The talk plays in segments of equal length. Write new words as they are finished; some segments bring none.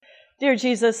Dear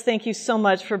Jesus, thank you so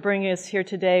much for bringing us here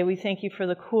today. We thank you for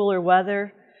the cooler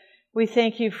weather. We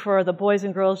thank you for the boys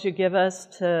and girls you give us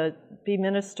to be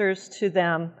ministers to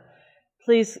them.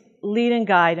 Please lead and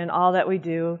guide in all that we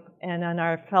do and in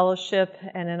our fellowship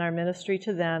and in our ministry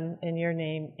to them. In your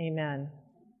name, amen.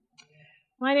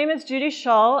 My name is Judy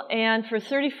Shull, and for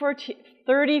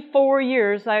 34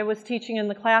 years I was teaching in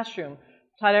the classroom.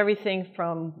 Taught everything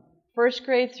from first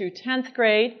grade through 10th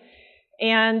grade.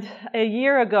 And a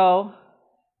year ago,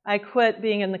 I quit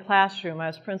being in the classroom. I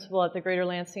was principal at the Greater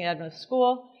Lansing Adventist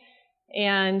School.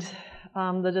 And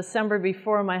the December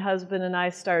before, my husband and I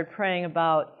started praying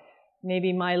about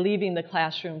maybe my leaving the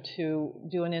classroom to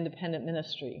do an independent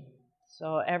ministry.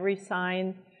 So every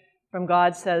sign from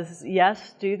God says,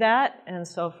 yes, do that. And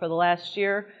so for the last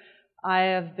year, I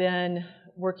have been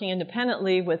working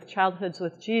independently with Childhoods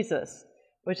with Jesus,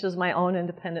 which is my own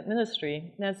independent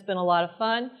ministry. And it's been a lot of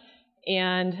fun.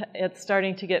 And it's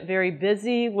starting to get very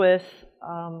busy with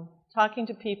talking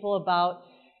to people about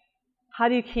how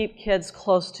do you keep kids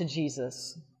close to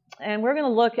Jesus. And we're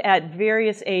going to look at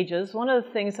various ages. One of the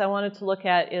things I wanted to look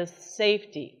at is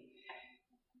safety.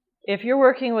 If you're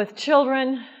working with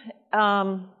children,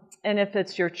 and if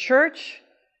it's your church,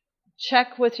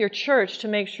 check with your church to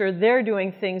make sure they're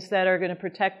doing things that are going to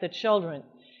protect the children.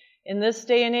 In this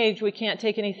day and age, we can't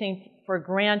take anything for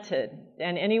granted.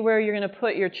 And anywhere you're going to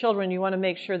put your children, you want to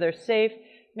make sure they're safe,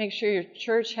 make sure your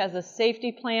church has a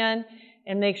safety plan,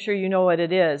 and make sure you know what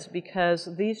it is, because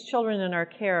these children in our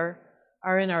care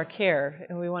are in our care,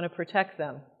 and we want to protect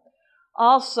them.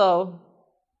 Also,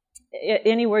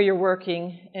 anywhere you're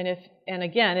working, and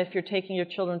again, if you're taking your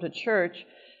children to church,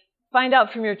 find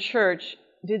out from your church,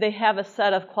 do they have a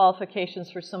set of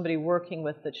qualifications for somebody working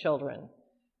with the children?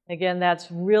 Again, that's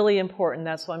really important.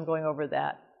 That's why I'm going over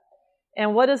that.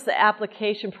 And what is the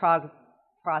application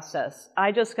process?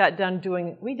 I just got done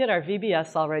we did our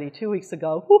VBS already 2 weeks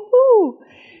ago. Woohoo!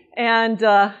 And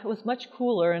it was much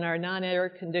cooler in our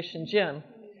non-air-conditioned gym.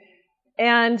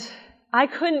 And I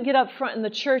couldn't get up front in the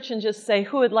church and just say,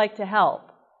 who would like to help?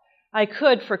 I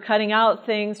could for cutting out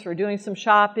things, for doing some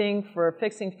shopping, for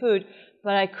fixing food,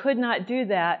 but I could not do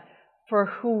that for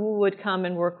who would come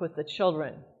and work with the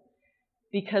children,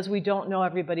 because we don't know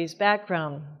everybody's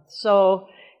background. So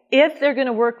if they're going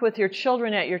to work with your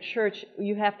children at your church,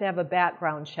 you have to have a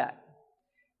background check.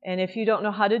 And if you don't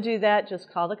know how to do that, just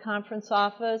call the conference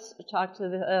office, talk to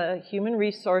the Human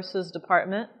Resources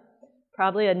Department,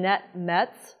 probably Annette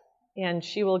Metz, and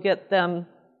she will get them.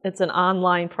 It's an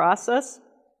online process.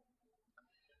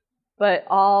 But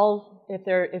if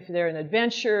they're in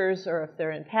Adventures, or if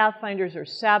they're in Pathfinders or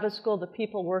Sabbath School, the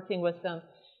people working with them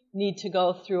need to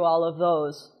go through all of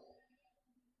those.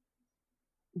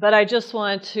 But I just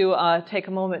wanted to take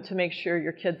a moment to make sure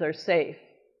your kids are safe.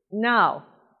 Now,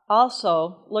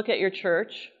 also, look at your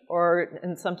church,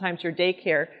 and sometimes your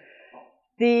daycare.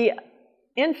 The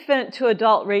infant to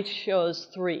adult ratio is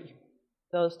 3,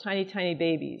 those tiny, tiny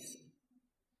babies.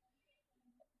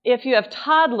 If you have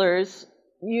toddlers,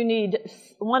 you need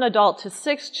 1 adult to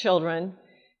 6 children.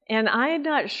 And I'm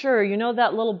not sure, you know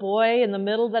that little boy in the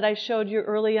middle that I showed you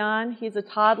early on? He's a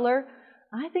toddler.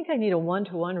 I think I need a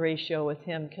 1-to-1 ratio with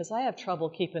him because I have trouble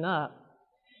keeping up.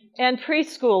 And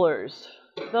preschoolers,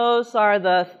 those are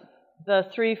the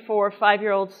 3, 4,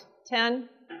 5-year-olds, 10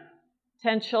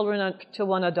 children to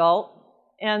 1 adult.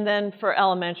 And then for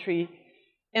elementary,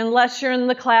 unless you're in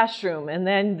the classroom, and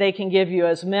then they can give you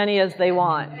as many as they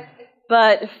want.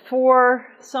 But for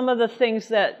some of the things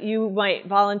that you might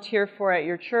volunteer for at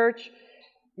your church,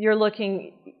 you're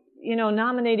looking,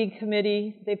 nominating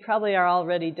committee, they probably are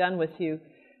already done with you.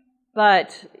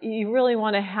 But you really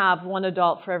want to have 1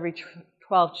 adult for every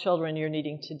 12 children you're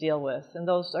needing to deal with. And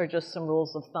those are just some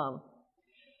rules of thumb.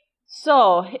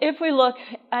 So if we look,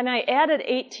 and I added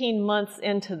 18 months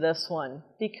into this one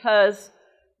because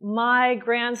my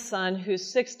grandson,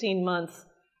 who's 16 months,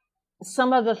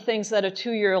 some of the things that a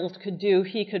 2-year-old could do,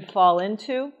 he could fall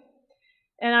into.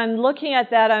 And I'm looking at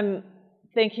that, I'm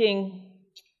thinking,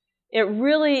 it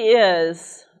really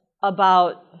is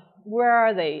about where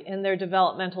are they in their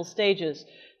developmental stages.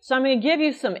 So I'm going to give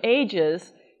you some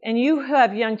ages, and you who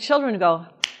have young children go,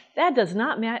 that does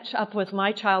not match up with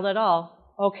my child at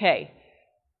all. Okay.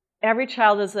 Every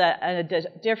child is at a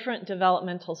different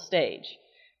developmental stage.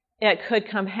 It could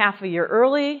come half a year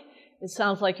early. It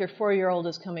sounds like your 4-year-old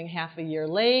is coming half a year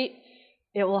late.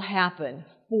 It will happen.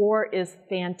 4 is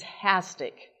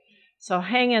fantastic. So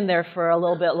hang in there for a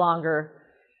little bit longer.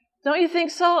 Don't you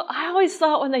think so? I always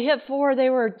thought when they hit 4,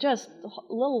 they were just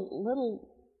little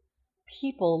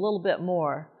people, a little bit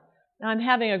more. Now, I'm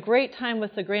having a great time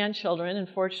with the grandchildren.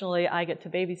 Unfortunately, I get to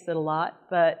babysit a lot,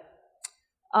 but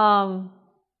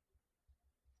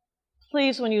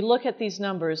Please, when you look at these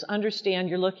numbers, understand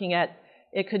you're looking at,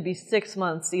 it could be 6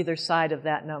 months either side of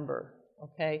that number,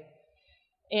 okay?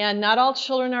 And not all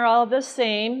children are all the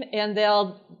same, and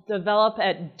they'll develop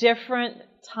at different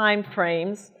time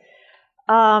frames.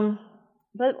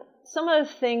 But some of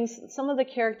the things, some of the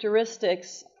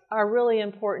characteristics are really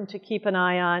important to keep an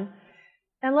eye on.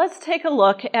 And let's take a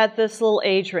look at this little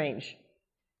age range.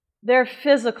 They're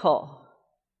physical.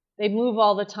 They move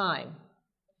all the time.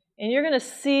 And you're going to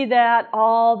see that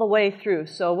all the way through.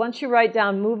 So once you write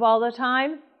down move all the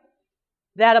time,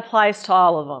 that applies to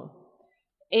all of them.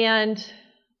 And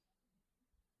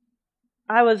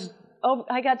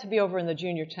I got to be over in the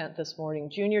junior tent this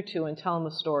morning, junior 2, and tell them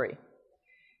a story.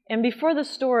 And before the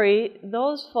story,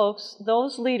 those folks,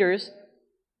 those leaders,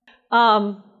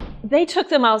 they took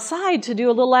them outside to do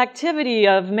a little activity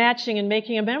of matching and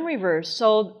making a memory verse.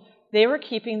 So they were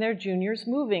keeping their juniors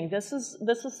moving. This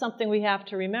is something we have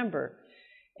to remember.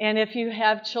 And if you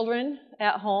have children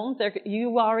at home,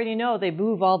 you already know they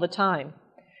move all the time.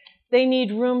 They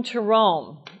need room to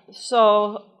roam.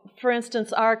 So, for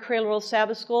instance, our Cradle Roll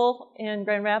Sabbath School in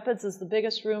Grand Rapids is the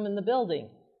biggest room in the building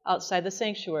outside the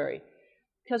sanctuary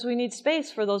because we need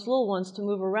space for those little ones to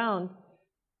move around.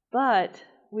 But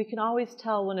we can always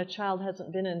tell when a child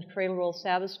hasn't been in Cradle Roll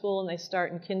Sabbath School and they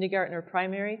start in kindergarten or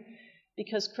primary,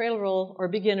 because Cradle Roll, or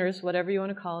beginners, whatever you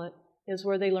want to call it, is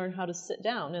where they learn how to sit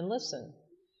down and listen.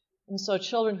 And so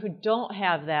children who don't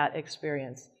have that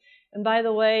experience. And by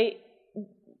the way,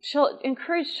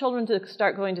 encourage children to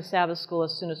start going to Sabbath school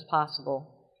as soon as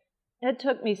possible. It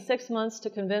took me 6 months to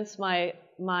convince my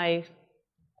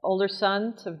older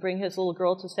son to bring his little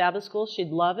girl to Sabbath school. She'd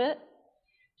love it.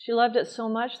 She loved it so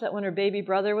much that when her baby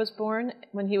brother was born,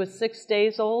 when he was 6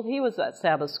 days old, he was at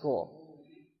Sabbath school.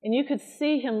 And you could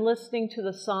see him listening to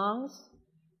the songs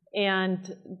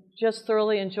and just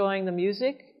thoroughly enjoying the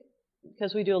music,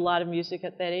 because we do a lot of music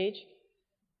at that age.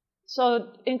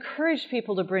 So encourage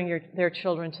people to bring their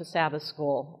children to Sabbath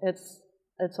school.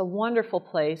 It's a wonderful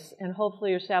place, and hopefully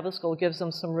your Sabbath school gives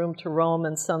them some room to roam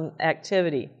and some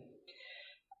activity.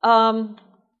 I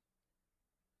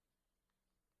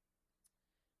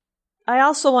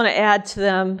also want to add to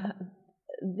them,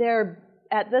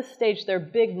 at this stage, their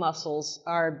big muscles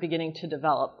are beginning to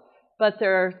develop, but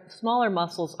their smaller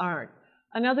muscles aren't.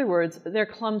 In other words, they're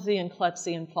clumsy and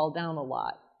klutzy and fall down a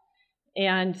lot.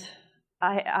 And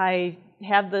I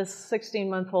have this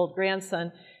 16-month-old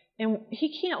grandson, and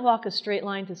he can't walk a straight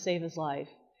line to save his life.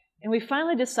 And we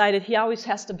finally decided he always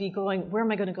has to be going, where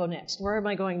am I going to go next? Where am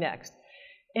I going next?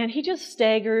 And he just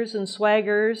staggers and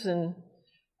swaggers, and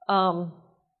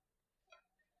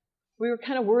we were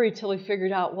kind of worried till we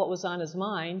figured out what was on his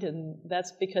mind, and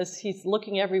that's because he's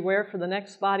looking everywhere for the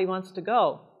next spot he wants to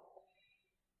go.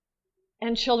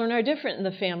 And children are different in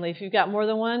the family. If you've got more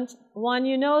than one,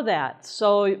 you know that.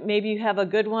 So maybe you have a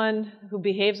good one who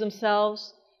behaves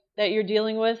themselves that you're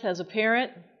dealing with as a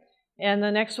parent, and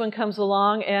the next one comes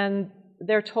along and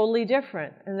they're totally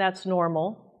different, and that's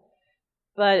normal.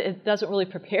 But it doesn't really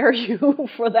prepare you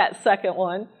for that second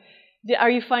one. Are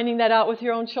you finding that out with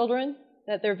your own children,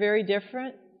 that they're very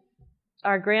different?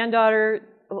 Our granddaughter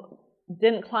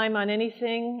didn't climb on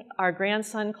anything. Our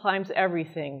grandson climbs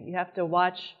everything. You have to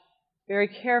watch very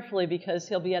carefully because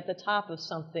he'll be at the top of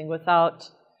something without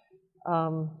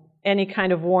any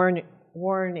kind of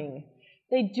warning.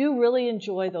 They do really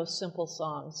enjoy those simple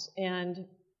songs. And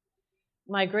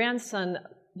my grandson,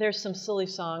 there's some silly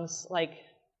songs like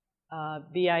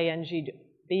B-I-N-G-O.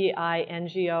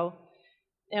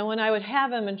 And when I would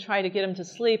have him and try to get him to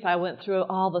sleep, I went through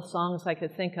all the songs I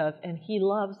could think of, and he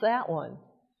loves that one.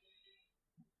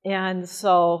 And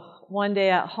so one day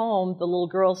at home, the little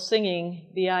girl's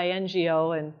singing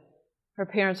B-I-N-G-O, and her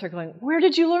parents are going, where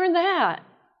did you learn that?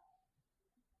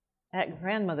 At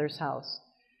grandmother's house.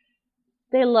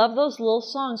 They love those little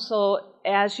songs, so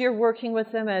as you're working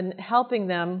with them and helping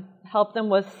them, help them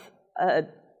with,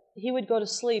 he would go to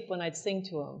sleep when I'd sing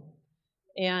to him.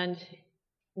 And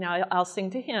now I'll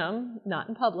sing to him, not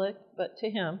in public, but to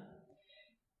him.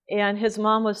 And his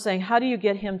mom was saying, how do you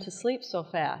get him to sleep so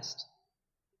fast?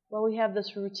 Well, we have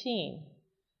this routine,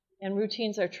 and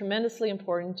routines are tremendously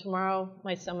important. Tomorrow,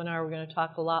 my seminar, we're going to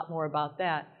talk a lot more about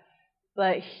that.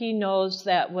 But he knows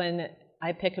that when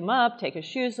I pick him up, take his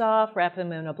shoes off, wrap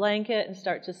him in a blanket, and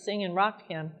start to sing and rock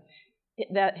him,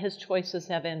 that his choices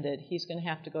have ended. He's going to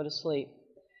have to go to sleep,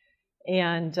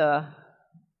 and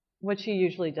which he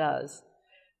usually does.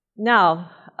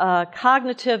 Now,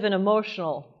 cognitive and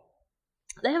emotional,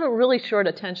 they have a really short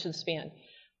attention span.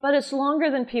 But it's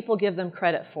longer than people give them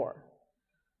credit for.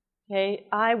 Okay,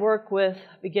 I work with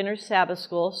beginner Sabbath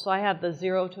school, so I have the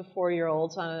 0 to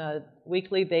 4-year-olds on a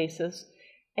weekly basis,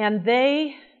 and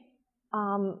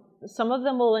some of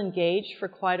them will engage for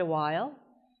quite a while,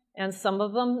 and some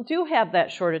of them do have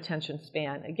that short attention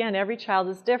span. Again, every child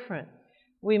is different.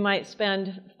 We might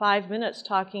spend 5 minutes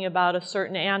talking about a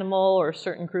certain animal or a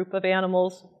certain group of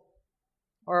animals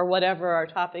or whatever our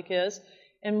topic is,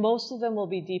 and most of them will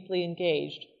be deeply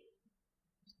engaged.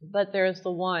 But there's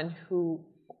the one who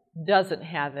doesn't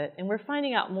have it, and we're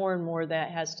finding out more and more that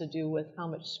has to do with how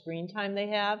much screen time they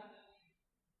have,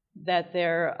 that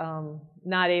they're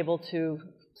not able to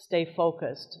stay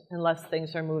focused unless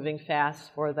things are moving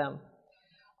fast for them.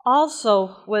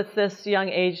 Also, with this young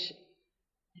age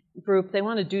group, they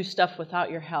want to do stuff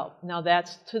without your help. Now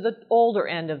that's to the older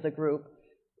end of the group,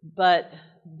 but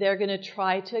they're going to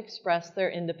try to express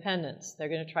their independence. They're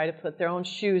going to try to put their own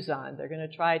shoes on. They're going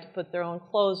to try to put their own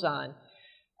clothes on.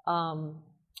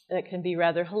 It can be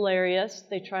rather hilarious.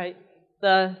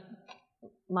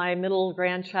 My middle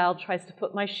grandchild tries to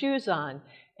put my shoes on,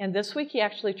 and this week he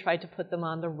actually tried to put them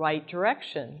on the right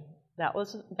direction. That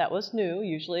was new.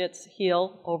 Usually it's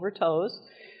heel over toes,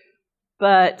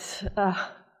 but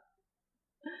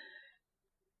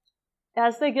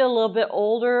as they get a little bit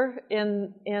older,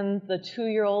 in the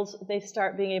 2-year-olds, they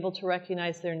start being able to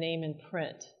recognize their name in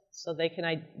print, so they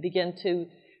can begin to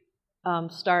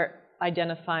start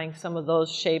identifying some of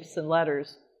those shapes and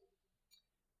letters.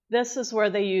 This is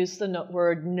where they use the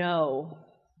word no.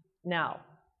 Now,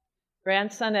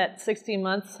 grandson at 16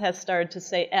 months has started to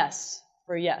say S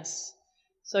for yes.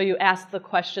 So you ask the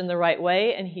question the right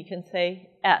way, and he can say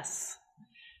S.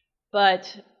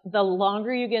 But the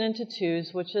longer you get into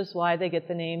 2s, which is why they get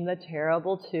the name the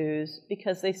terrible 2s,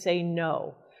 because they say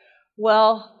no.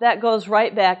 Well, that goes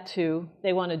right back to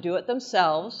they want to do it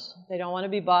themselves. They don't want to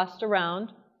be bossed around.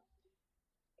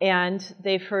 And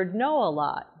they've heard no a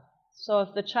lot. So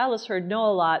if the child has heard no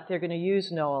a lot, they're going to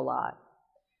use no a lot.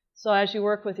 So as you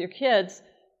work with your kids,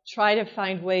 try to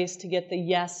find ways to get the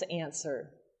yes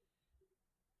answer.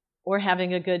 We're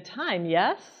having a good time,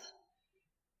 yes?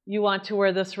 You want to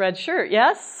wear this red shirt,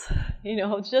 yes?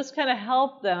 Just kind of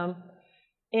help them.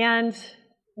 And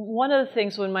one of the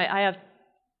things I have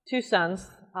 2 sons,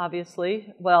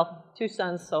 obviously. Well, 2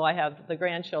 sons, so I have the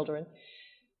grandchildren.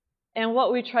 And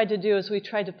what we tried to do is we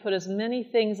tried to put as many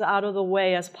things out of the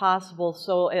way as possible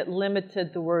so it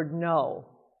limited the word no.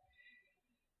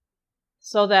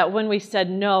 So that when we said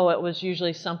no, it was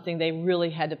usually something they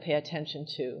really had to pay attention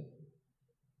to.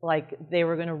 Like they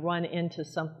were going to run into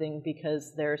something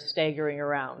because they're staggering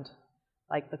around,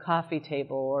 like the coffee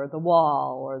table or the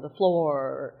wall or the floor.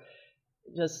 Or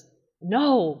just,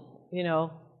 no,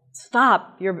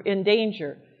 stop, you're in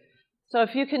danger. So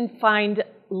if you can find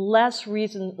less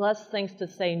things to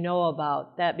say no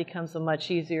about, that becomes a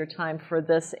much easier time for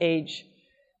this age.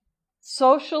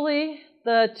 Socially,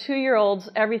 the 2-year-olds,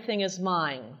 everything is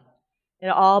mine. It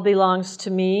all belongs to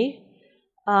me.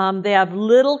 They have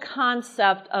little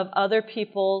concept of other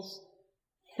people's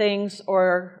things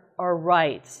or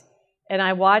rights. And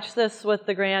I watch this with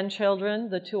the grandchildren,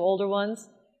 the 2 older ones.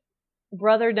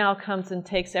 Brother now comes and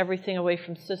takes everything away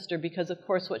from sister because, of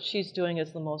course, what she's doing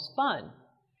is the most fun.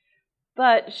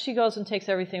 But she goes and takes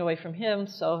everything away from him,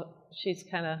 so she's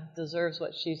kind of deserves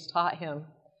what she's taught him.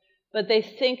 But they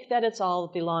think that it's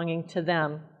all belonging to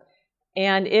them.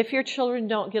 And if your children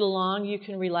don't get along, you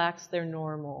can relax their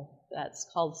normal. That's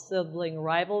called sibling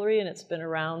rivalry, and it's been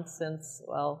around since,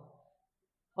 well,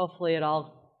 hopefully it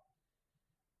all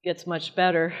gets much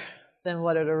better than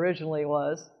what it originally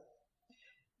was.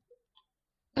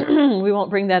 We won't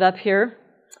bring that up here.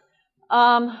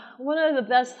 One of the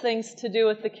best things to do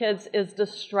with the kids is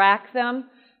distract them.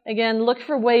 Again, look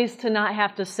for ways to not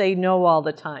have to say no all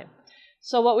the time.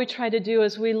 So what we try to do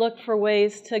is we look for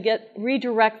ways to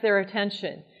redirect their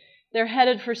attention. They're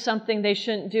headed for something they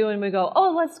shouldn't do, and we go,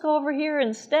 oh, let's go over here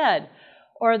instead.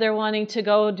 Or they're wanting to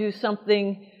go do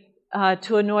something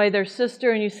to annoy their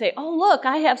sister, and you say, oh, look,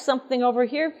 I have something over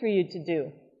here for you to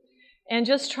do. And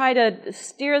just try to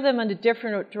steer them in a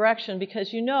different direction,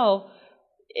 because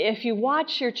if you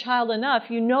watch your child enough,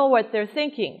 you know what they're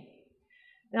thinking.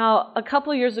 Now, a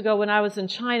couple of years ago when I was in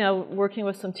China working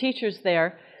with some teachers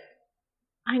there,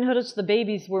 I noticed the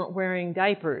babies weren't wearing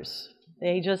diapers.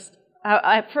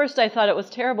 At first I thought it was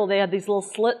terrible. They had these little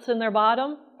slits in their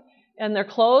bottom, and their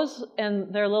clothes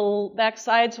and their little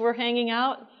backsides were hanging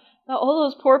out. I thought, oh,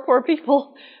 those poor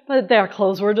people, but their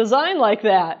clothes were designed like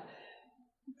that.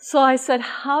 So I said,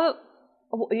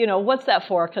 what's that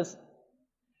for? Because,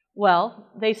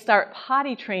 well, they start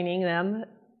potty training them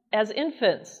as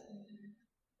infants.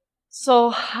 So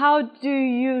how do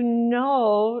you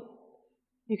know,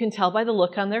 You can tell by the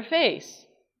look on their face.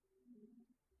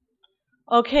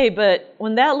 Okay, but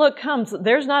when that look comes,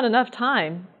 there's not enough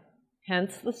time,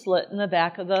 hence the slit in the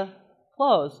back of the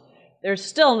clothes. There's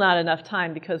still not enough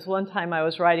time, because one time I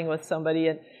was riding with somebody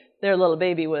and their little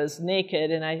baby was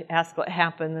naked, and I asked what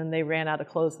happened, and they ran out of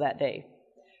clothes that day.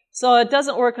 So it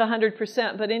doesn't work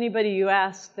 100%, but anybody you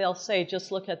ask, they'll say,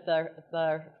 just look at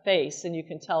their face, and you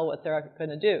can tell what they're going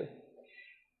to do.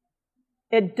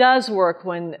 It does work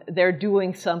when they're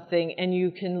doing something, and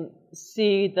you can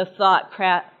see the thought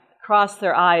cross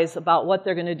their eyes about what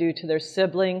they're going to do to their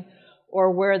sibling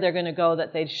or where they're going to go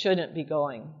that they shouldn't be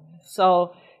going.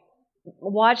 So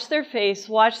watch their face,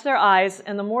 watch their eyes,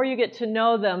 and the more you get to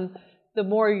know them, the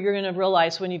more you're going to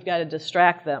realize when you've got to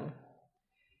distract them.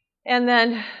 And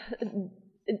then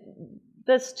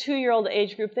this 2-year-old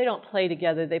age group, they don't play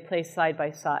together, they play side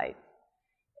by side.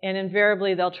 And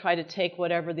invariably they'll try to take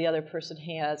whatever the other person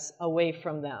has away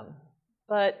from them.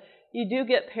 But you do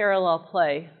get parallel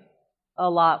play a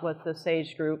lot with this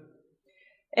age group.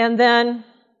 And then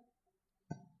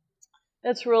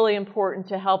it's really important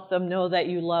to help them know that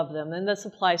you love them. And this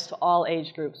applies to all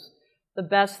age groups. The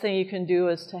best thing you can do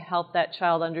is to help that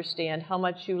child understand how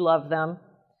much you love them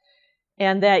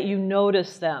and that you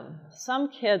notice them.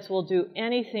 Some kids will do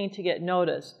anything to get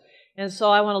noticed. And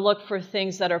so I want to look for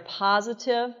things that are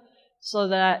positive so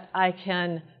that I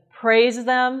can praise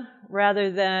them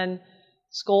rather than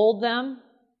scold them.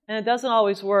 And it doesn't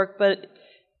always work, but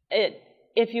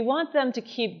if you want them to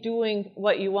keep doing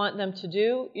what you want them to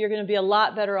do, you're going to be a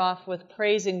lot better off with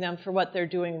praising them for what they're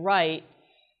doing right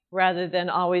rather than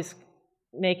always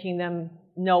making them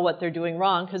know what they're doing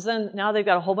wrong, because then now they've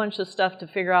got a whole bunch of stuff to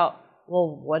figure out,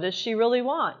 well, what does she really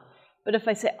want? But if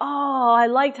I say, oh, I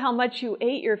liked how much you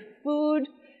ate your food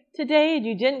today and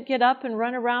you didn't get up and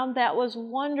run around, that was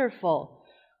wonderful.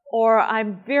 Or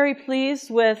I'm very pleased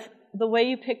with the way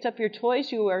you picked up your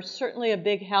toys, you are certainly a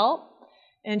big help.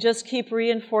 And just keep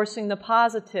reinforcing the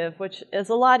positive, which is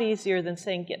a lot easier than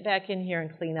saying, get back in here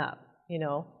and clean up, you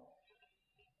know.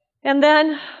 And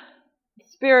then,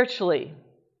 spiritually,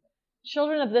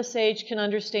 children of this age can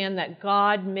understand that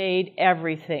God made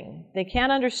everything. They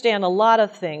can't understand a lot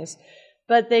of things,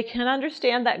 but they can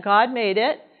understand that God made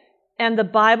it, and the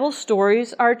Bible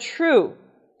stories are true.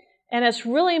 And it's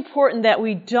really important that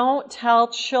we don't tell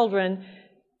children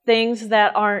things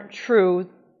that aren't true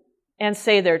and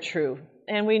say they're true.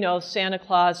 And we know Santa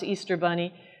Claus, Easter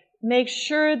Bunny. Make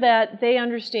sure that they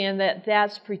understand that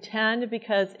that's pretend,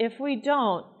 because if we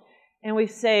don't, and we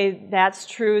say that's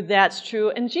true,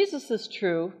 and Jesus is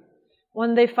true,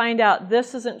 when they find out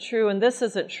this isn't true and this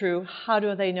isn't true, how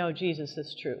do they know Jesus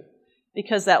is true?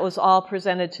 Because that was all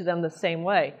presented to them the same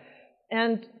way.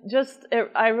 And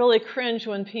I really cringe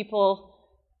when people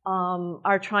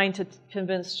are trying to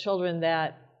convince children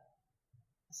that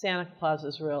Santa Claus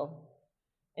is real.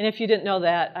 And if you didn't know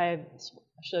that, I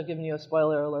should have given you a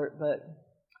spoiler alert, but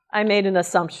I made an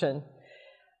assumption.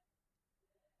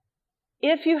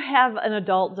 If you have an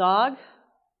adult dog,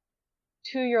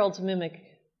 2-year-olds mimic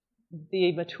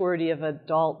the maturity of an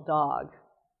adult dog,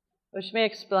 which may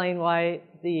explain why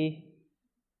the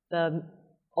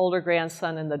older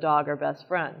grandson and the dog are best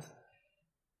friends.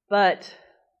 But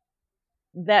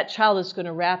that child is going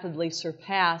to rapidly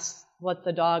surpass what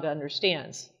the dog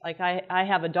understands. Like I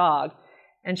have a dog,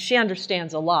 and she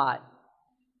understands a lot.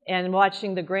 And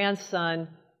watching the grandson,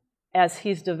 as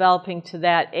he's developing to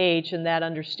that age and that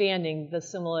understanding, the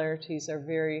similarities are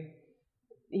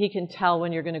he can tell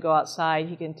when you're going to go outside.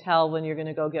 He can tell when you're going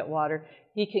to go get water.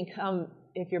 He can come,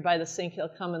 if you're by the sink, he'll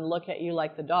come and look at you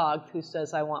like the dog who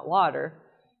says, I want water.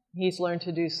 He's learned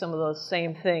to do some of those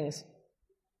same things.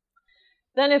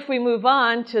 Then if we move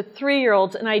on to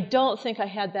 3-year-olds, and I don't think I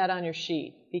had that on your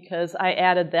sheet, because I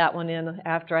added that one in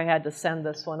after I had to send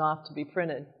this one off to be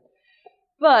printed.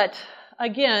 But,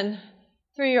 again,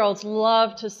 3-year-olds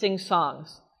love to sing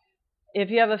songs. If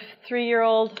you have a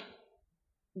 3-year-old,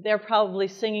 they're probably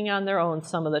singing on their own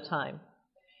some of the time.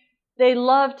 They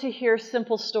love to hear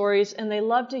simple stories, and they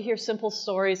love to hear simple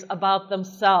stories about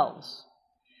themselves.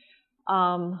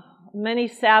 Many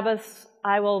Sabbaths,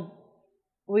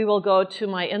 we will go to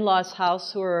my in-laws'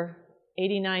 house, who are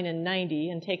 89 and 90,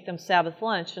 and take them Sabbath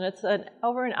lunch. And it's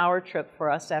over an hour trip for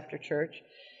us after church.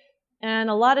 And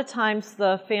a lot of times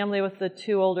the family with the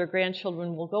 2 older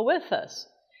grandchildren will go with us.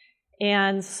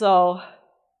 And so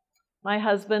my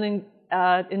husband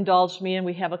indulged me, and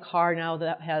we have a car now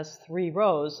that has 3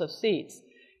 rows of seats.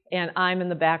 And I'm in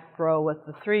the back row with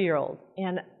the 3-year-old.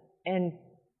 And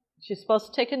she's supposed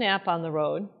to take a nap on the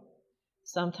road.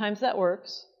 Sometimes that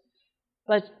works.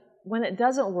 But when it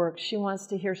doesn't work, she wants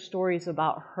to hear stories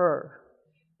about her.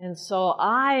 And so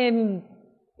I'm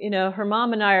her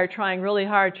mom and I are trying really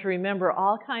hard to remember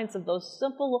all kinds of those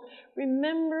simple,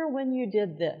 remember when you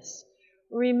did this.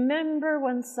 Remember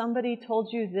when somebody told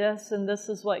you this and this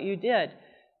is what you did.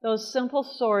 Those simple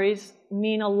stories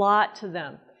mean a lot to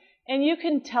them. And you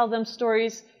can tell them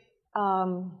stories.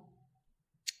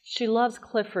 She loves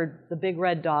Clifford, the Big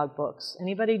Red Dog books.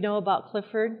 Anybody know about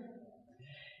Clifford?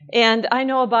 And I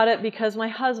know about it because my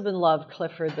husband loved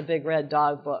Clifford, the Big Red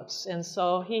Dog books. And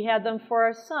so he had them for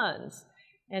our sons.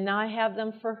 And now I have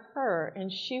them for her.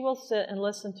 And she will sit and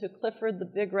listen to Clifford, the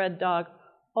Big Red Dog,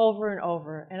 over and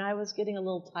over. And I was getting a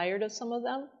little tired of some of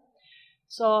them.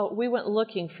 So we went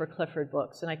looking for Clifford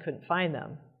books, and I couldn't find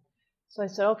them. So I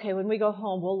said, okay, when we go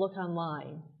home, we'll look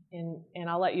online, and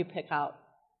I'll let you pick out.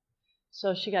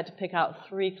 So she got to pick out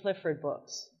 3 Clifford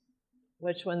books,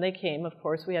 which when they came, of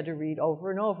course, we had to read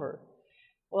over and over.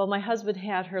 Well, my husband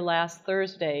had her last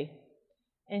Thursday,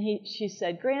 and she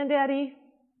said, Granddaddy,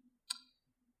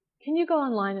 can you go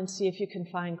online and see if you can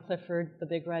find Clifford, the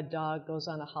Big Red Dog, Goes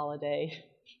on a Holiday?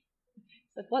 I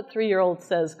said, what 3-year-old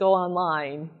says, go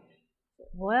online?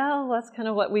 Well, that's kind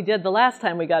of what we did the last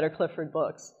time we got her Clifford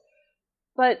books.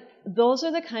 But those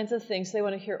are the kinds of things they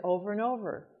want to hear over and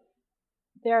over.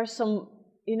 There are some,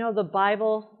 the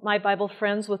Bible, My Bible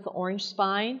Friends with the Orange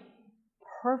Spine,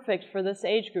 perfect for this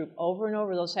age group, over and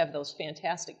over. Those have those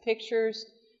fantastic pictures,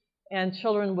 and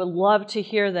children would love to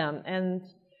hear them. And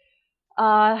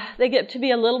they get to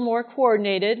be a little more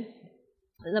coordinated.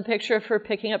 And the picture of her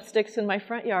picking up sticks in my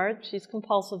front yard, she's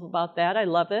compulsive about that. I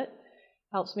love it.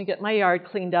 Helps me get my yard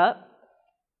cleaned up.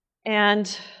 And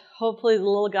hopefully the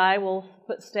little guy will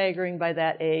quit staggering by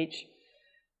that age.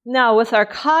 Now, with our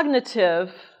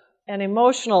cognitive and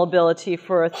emotional ability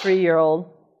for a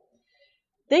 3-year-old,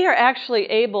 they are actually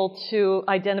able to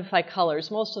identify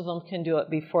colors. Most of them can do it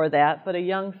before that, but a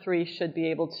young 3 should be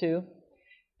able to.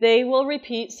 They will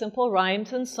repeat simple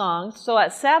rhymes and songs. So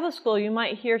at Sabbath school, you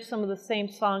might hear some of the same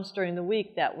songs during the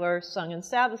week that were sung in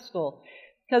Sabbath school.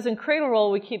 Because in Cradle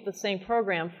Roll, we keep the same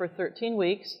program for 13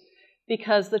 weeks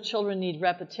because the children need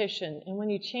repetition. And when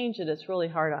you change it, it's really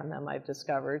hard on them, I've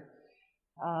discovered.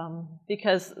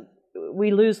 Because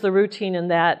we lose the routine, and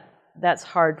that's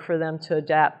hard for them to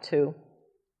adapt to.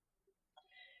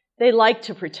 They like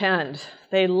to pretend.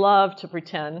 They love to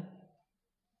pretend.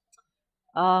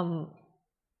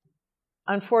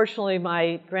 Unfortunately,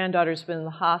 my granddaughter's been in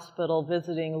the hospital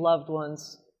visiting loved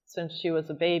ones since she was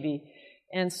a baby.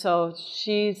 And so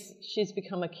she's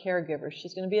become a caregiver.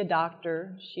 She's going to be a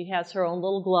doctor. She has her own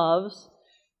little gloves.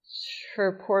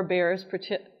 Her poor bear is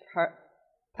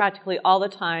practically all the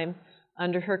time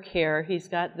under her care. He's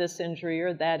got this injury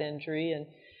or that injury.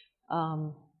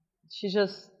 And she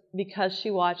just, because she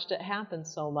watched it happen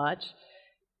so much.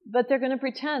 But they're going to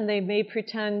pretend. They may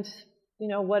pretend,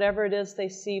 whatever it is they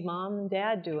see mom and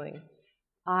dad doing.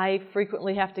 I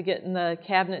frequently have to get in the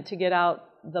cabinet to get out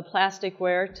the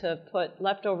plasticware to put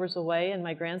leftovers away, and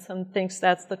my grandson thinks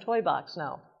that's the toy box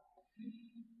now.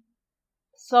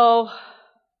 So,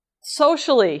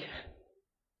 socially,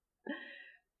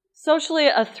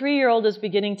 a 3-year-old is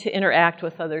beginning to interact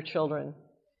with other children.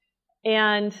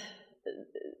 And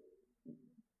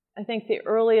I think the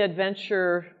early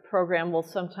adventure program will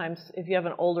sometimes, if you have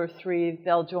an older 3,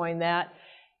 they'll join that.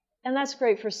 And that's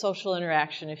great for social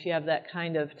interaction if you have that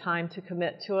kind of time to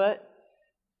commit to it.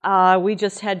 We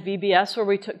just had VBS where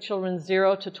we took children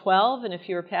 0 to 12, and if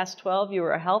you were past 12, you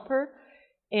were a helper.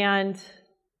 And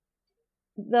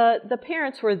the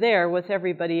parents were there with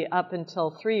everybody up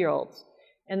until 3-year-olds.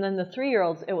 And then the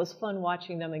 3-year-olds, it was fun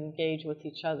watching them engage with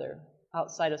each other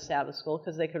outside of Sabbath school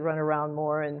because they could run around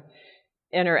more and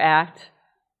interact.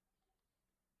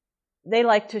 They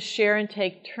like to share and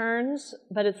take turns,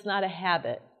 but it's not a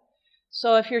habit.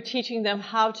 So if you're teaching them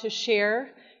how to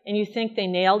share and you think they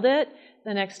nailed it,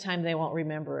 the next time they won't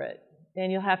remember it.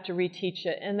 And you'll have to reteach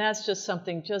it. And that's just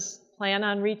something, just plan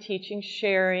on reteaching,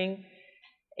 sharing.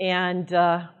 And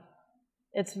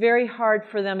it's very hard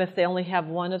for them if they only have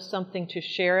one of something to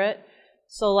share it.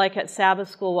 So like at Sabbath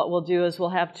school, what we'll do is we'll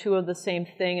have 2 of the same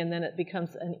thing, and then it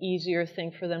becomes an easier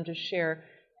thing for them to share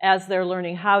as they're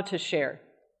learning how to share.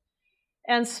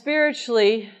 And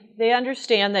spiritually, they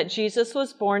understand that Jesus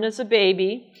was born as a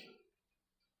baby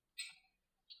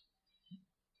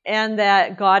and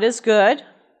that God is good.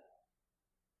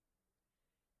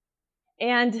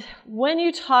 And when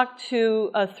you talk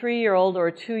to a 3-year-old or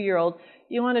a 2-year-old,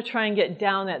 you want to try and get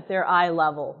down at their eye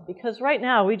level, because right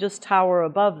now we just tower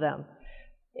above them.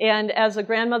 And as a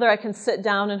grandmother, I can sit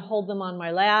down and hold them on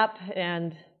my lap,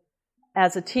 and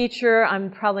as a teacher,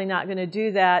 I'm probably not going to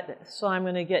do that, so I'm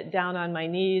going to get down on my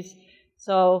knees.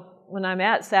 So when I'm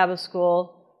at Sabbath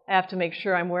school, I have to make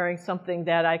sure I'm wearing something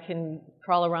that I can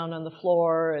crawl around on the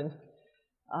floor, and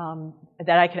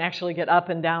that I can actually get up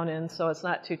and down in, so it's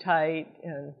not too tight.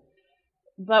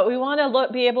 But we want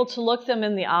to be able to look them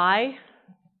in the eye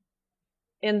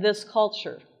in this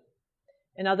culture.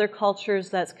 In other cultures,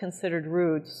 that's considered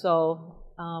rude. So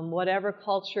whatever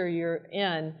culture you're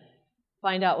in,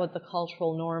 find out what the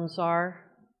cultural norms are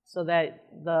so that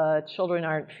the children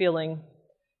aren't feeling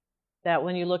that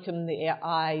when you look them in the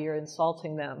eye, you're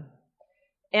insulting them.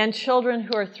 And children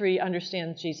who are 3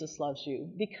 understand Jesus loves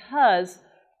you because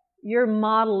you're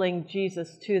modeling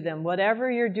Jesus to them.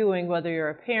 Whatever you're doing, whether you're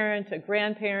a parent, a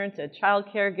grandparent, a child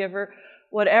caregiver,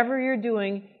 whatever you're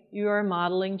doing, you are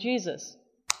modeling Jesus.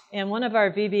 And one of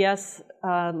our VBS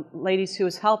ladies who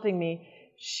was helping me,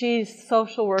 she's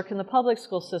social work in the public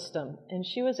school system, and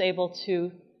she was able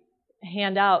to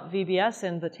hand out VBS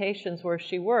invitations where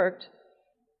she worked.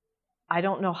 I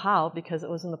don't know how, because it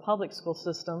was in the public school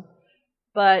system,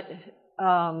 but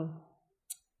that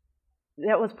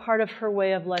was part of her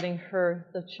way of letting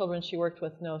the children she worked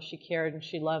with know she cared and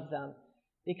she loved them,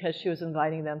 because she was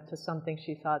inviting them to something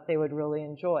she thought they would really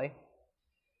enjoy.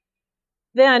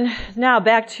 Then, now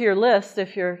back to your list,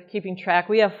 if you're keeping track,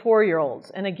 we have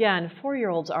 4-year-olds. And again,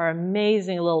 4-year-olds are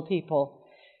amazing little people.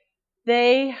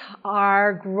 They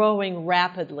are growing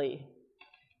rapidly,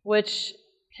 which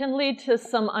can lead to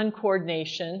some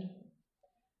uncoordination.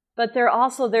 But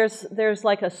there's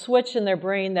like a switch in their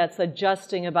brain that's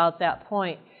adjusting about that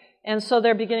point. And so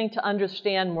they're beginning to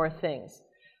understand more things.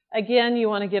 Again, you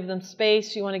want to give them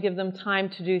space. You want to give them time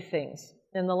to do things.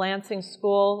 In the Lansing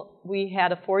school, we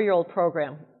had a 4-year-old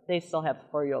program. They still have a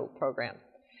 4-year-old program.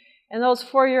 And those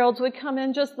 4-year-olds would come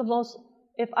in just the most,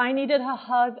 if I needed a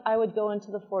hug, I would go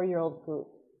into the 4-year-old group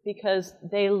because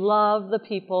they love the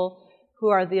people who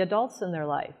are the adults in their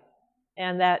life.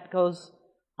 And that goes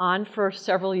on for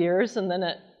several years, and then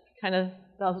it kind of,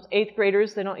 those 8th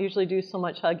graders, they don't usually do so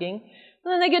much hugging.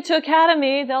 And then they get to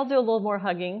academy, they'll do a little more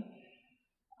hugging.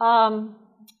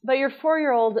 But your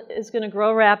 4-year-old is going to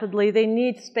grow rapidly. They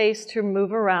need space to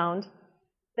move around.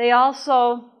 They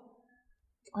also,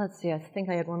 let's see, I think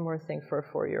I had one more thing for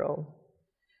a 4-year-old.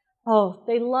 Oh,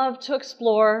 they love to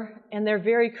explore, and they're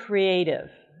very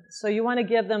creative. So you want to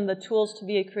give them the tools to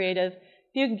be creative.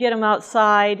 If you can get them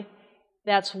outside,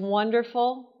 that's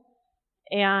wonderful.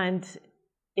 And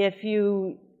if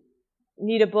you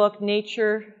need a book,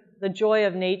 Nature, The Joy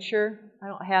of Nature, I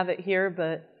don't have it here,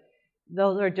 but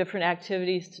those are different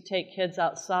activities to take kids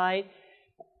outside.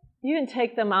 You can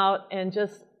take them out and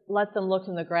just let them look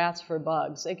in the grass for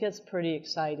bugs. It gets pretty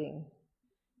exciting.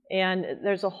 And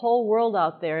there's a whole world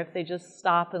out there if they just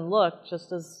stop and look,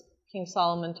 just as King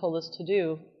Solomon told us to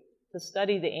do, to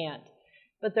study the ant.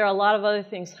 But there are a lot of other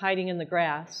things hiding in the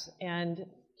grass. And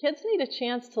kids need a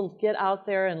chance to get out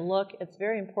there and look. It's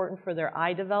very important for their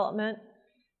eye development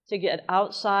to get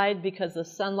outside because the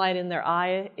sunlight in their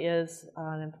eye is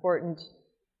an important,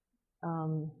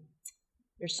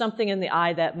 there's something in the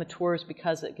eye that matures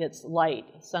because it gets light,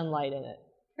 sunlight in it.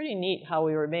 Pretty neat how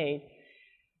we were made.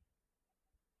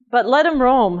 But let them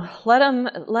roam. Let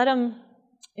them,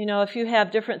 you know, if you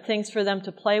have different things for them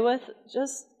to play with,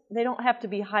 they don't have to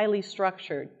be highly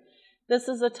structured. This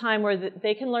is a time where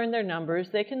they can learn their numbers,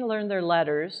 they can learn their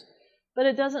letters, but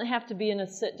it doesn't have to be in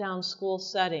a sit-down school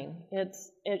setting.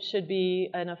 It should be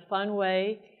in a fun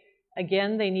way.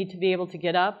 Again, they need to be able to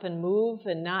get up and move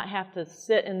and not have to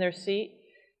sit in their seat.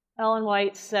 Ellen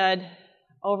White said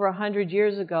over 100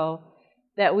 years ago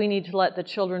that we need to let the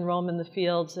children roam in the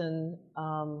fields and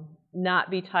not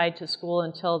be tied to school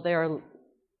until they're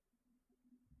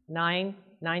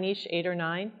 9-ish, 8 or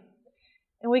 9.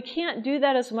 And we can't do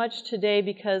that as much today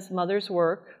because mothers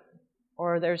work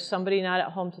or there's somebody not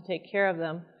at home to take care of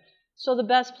them. So the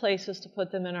best place is to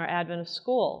put them in our Adventist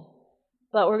school.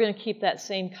 But we're going to keep that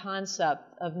same concept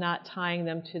of not tying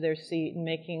them to their seat and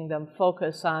making them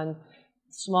focus on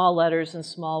small letters and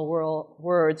small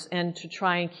words and to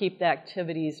try and keep the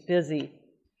activities busy.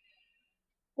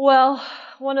 Well,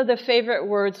 one of the favorite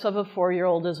words of a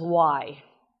 4-year-old is why.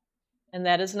 And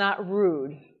that is not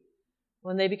rude.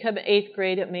 When they become 8th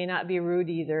grade, it may not be rude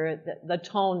either. The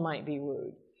tone might be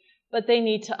rude. But they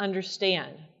need to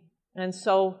understand. And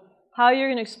so how you're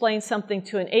going to explain something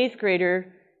to an 8th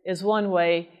grader is one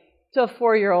way. To a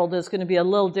 4-year-old is going to be a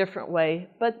little different way.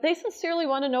 But they sincerely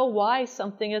want to know why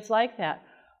something is like that.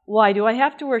 Why do I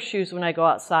have to wear shoes when I go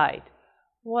outside?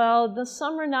 Well, the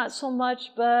summer not so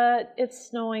much, but it's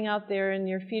snowing out there and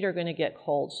your feet are going to get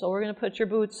cold. So we're going to put your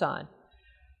boots on.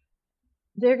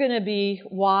 They're going to be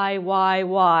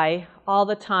why all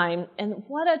the time. And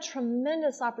what a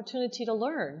tremendous opportunity to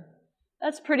learn.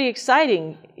 That's pretty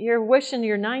exciting. You're wishing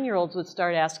your 9-year-olds would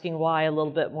start asking why a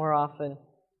little bit more often.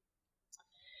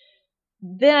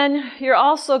 Then you're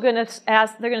also going to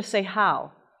ask, they're going to say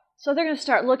how. So they're going to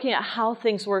start looking at how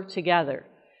things work together.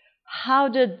 How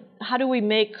do we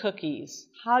make cookies?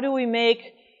 How do we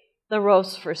make the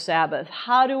roast for Sabbath?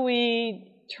 How do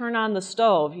we turn on the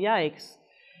stove? Yikes.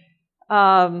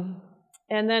 And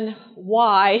then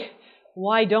why?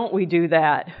 Why don't we do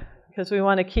that? Because we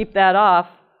want to keep that off.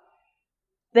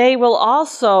 They will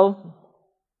also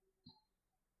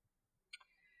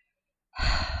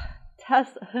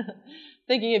test,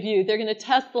 thinking of you, they're going to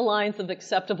test the lines of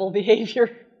acceptable behavior.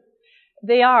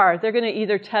 They're going to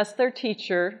either test their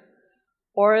teacher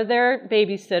or their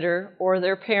babysitter or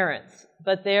their parents,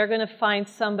 but they're going to find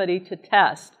somebody to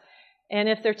test. And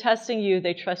if they're testing you,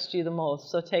 they trust you the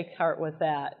most, so take heart with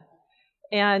that.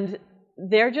 And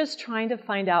they're just trying to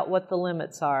find out what the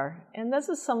limits are. And this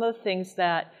is some of the things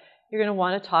that you're going to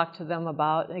want to talk to them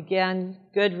about. Again,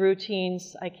 good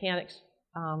routines. I can't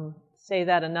say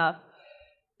that enough.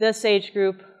 This age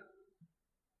group,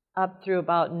 up through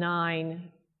about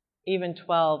 9, even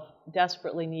 12,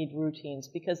 desperately need routines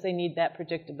because they need that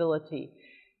predictability.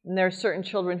 And there are certain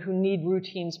children who need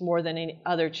routines more than any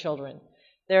other children.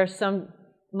 There are some,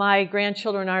 my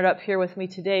grandchildren aren't up here with me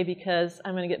today because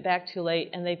I'm going to get back too late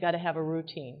and they've got to have a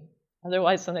routine.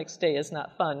 Otherwise the next day is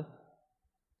not fun.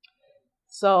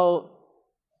 So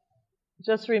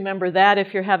just remember that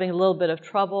if you're having a little bit of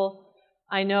trouble.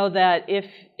 I know that if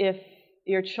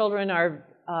your children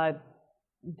are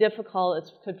difficult,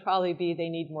 it could probably be they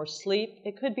need more sleep.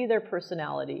 It could be their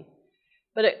personality,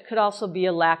 but it could also be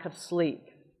a lack of sleep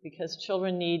because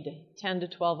children need 10 to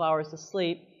 12 hours of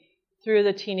sleep through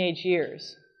the teenage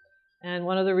years. And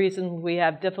one of the reasons we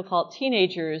have difficult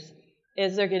teenagers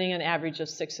is they're getting an average of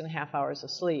 6.5 hours of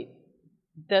sleep.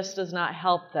 This does not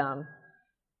help them.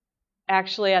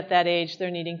 Actually, at that age,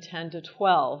 they're needing 10 to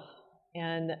 12,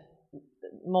 and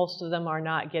most of them are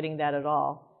not getting that at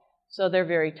all. So they're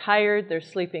very tired, they're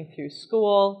sleeping through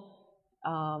school.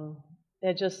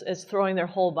 It just is throwing their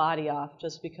whole body off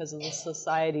just because of the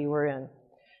society we're in.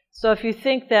 So if you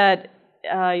think that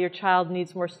your child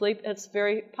needs more sleep, it's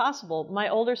very possible. My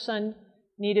older son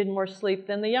needed more sleep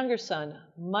than the younger son,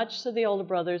 much to the older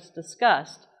brother's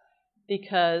disgust,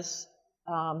 because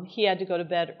he had to go to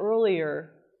bed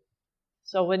earlier.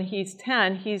 So when he's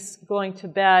 10, he's going to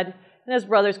bed, and his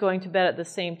brother's going to bed at the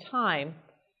same time.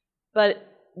 But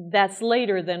that's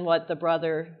later than what the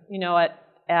brother,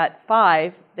 at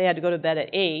 5, they had to go to bed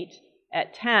at 8.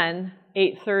 At 10,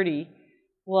 8:30.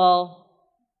 Well,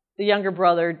 the younger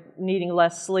brother, needing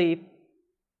less sleep,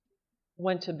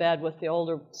 went to bed with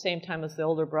the same time as the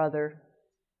older brother.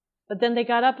 But then they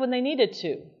got up when they needed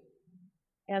to.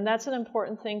 And that's an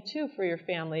important thing, too, for your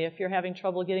family. If you're having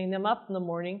trouble getting them up in the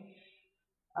morning,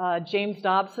 James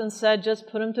Dobson said just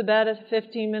put them to bed at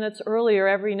 15 minutes earlier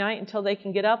every night until they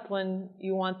can get up when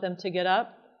you want them to get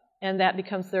up, and that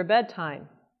becomes their bedtime.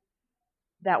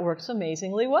 That works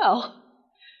amazingly well.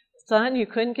 Son, you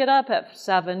couldn't get up at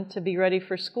 7 to be ready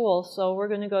for school, so we're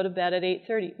going to go to bed at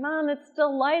 8:30. Mom, it's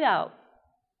still light out.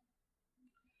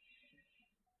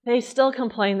 They still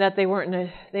complain that they were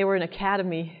in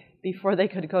academy before they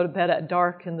could go to bed at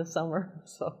dark in the summer.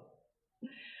 So,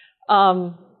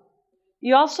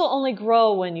 you also only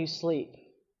grow when you sleep,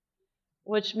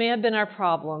 which may have been our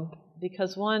problem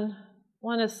because one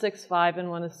is 6'5" and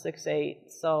one is 6'8".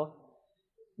 So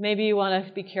maybe you want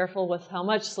to be careful with how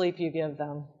much sleep you give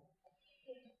them.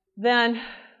 Then,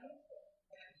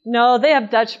 no, they have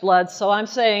Dutch blood, so I'm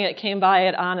saying it came by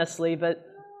it honestly, but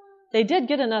they did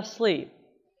get enough sleep.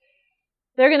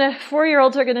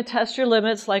 4-year-olds are going to test your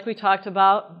limits like we talked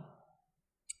about.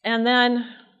 And then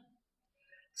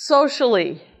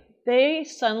socially, they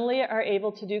suddenly are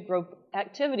able to do group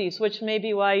activities, which may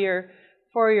be why your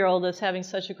 4-year-old is having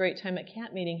such a great time at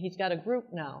camp meeting. He's got a group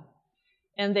now.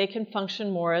 And they can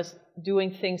function more as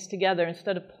doing things together.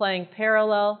 Instead of playing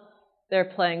parallel, they're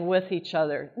playing with each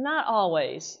other. Not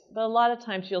always, but a lot of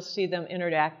times you'll see them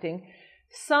interacting.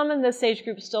 Some in this age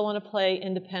group still want to play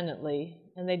independently,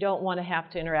 and they don't want to have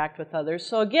to interact with others.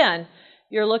 So again,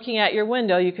 you're looking at your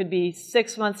window. You could be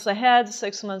 6 months ahead,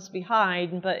 6 months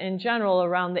behind, but in general,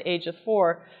 around the age of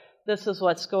 4, this is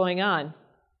what's going on.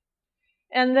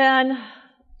 And then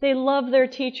they love their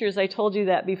teachers. I told you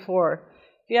that before.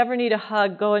 If you ever need a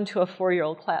hug, go into a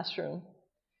 4-year-old classroom.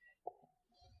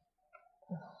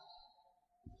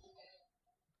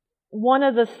 One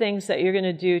of the things that you're going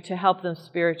to do to help them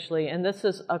spiritually, and this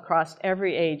is across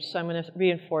every age, so I'm going to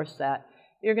reinforce that,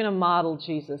 you're going to model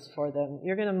Jesus for them.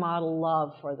 You're going to model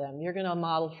love for them. You're going to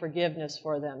model forgiveness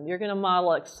for them. You're going to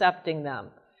model accepting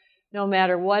them. No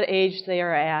matter what age they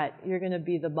are at, you're going to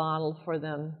be the model for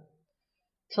them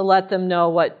to let them know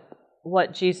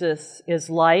what Jesus is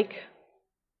like.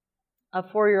 A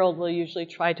 4-year-old will usually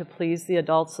try to please the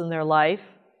adults in their life,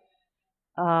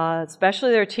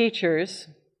 especially their teachers,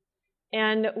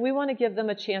 and we want to give them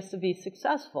a chance to be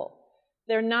successful.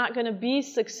 They're not going to be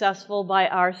successful by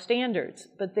our standards,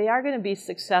 but they are going to be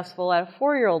successful at a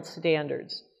 4-year-old's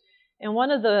standards. And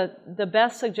one of the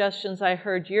best suggestions I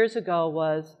heard years ago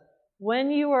was,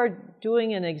 when you are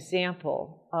doing an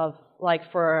example of,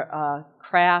 like for a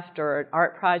craft or an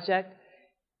art project,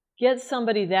 get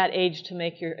somebody that age to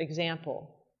make your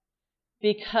example,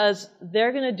 because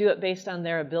they're going to do it based on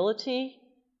their ability,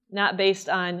 not based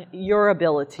on your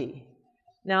ability.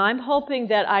 Now, I'm hoping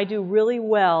that I do really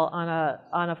well on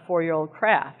a 4-year-old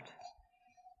craft,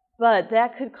 but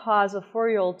that could cause a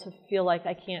 4-year-old to feel like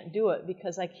I can't do it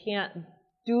because I can't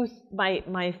do,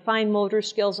 my fine motor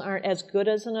skills aren't as good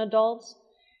as an adult's.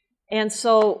 And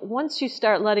so once you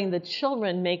start letting the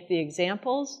children make the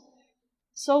examples,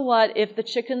 so what if the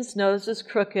chicken's nose is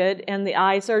crooked and the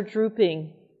eyes are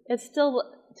drooping? It's still,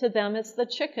 to them, it's the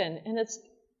chicken, and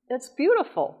it's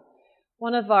beautiful.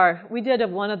 We did a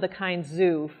one-of-the-kind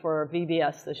zoo for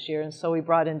VBS this year, and so we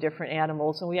brought in different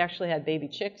animals, and we actually had baby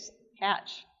chicks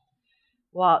hatch.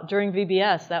 Well, during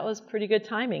VBS, that was pretty good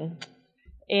timing.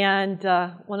 And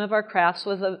one of our crafts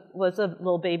was a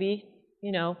little baby,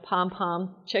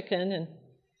 pom-pom chicken, and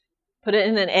put it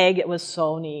in an egg. It was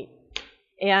so neat.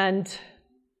 And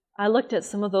I looked at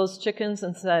some of those chickens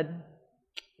and said,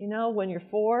 when you're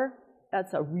 4,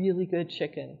 that's a really good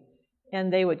chicken.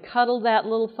 And they would cuddle that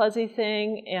little fuzzy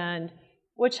thing,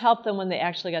 which helped them when they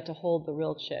actually got to hold the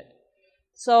real chick.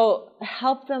 So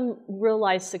help them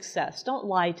realize success. Don't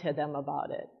lie to them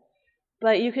about it.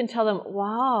 But you can tell them,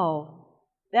 wow,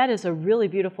 that is a really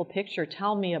beautiful picture.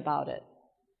 Tell me about it.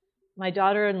 My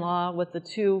daughter-in-law with the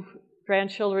 2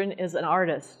 grandchildren is an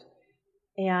artist.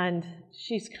 And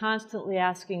she's constantly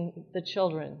asking the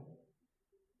children,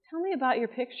 tell me about your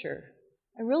picture.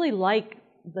 I really like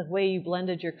the way you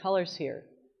blended your colors here.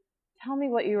 Tell me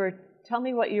what you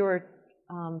were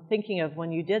thinking of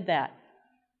when you did that.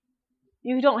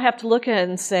 You don't have to look at it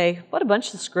and say, what a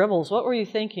bunch of scribbles. What were you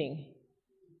thinking?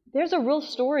 There's a real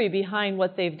story behind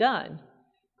what they've done.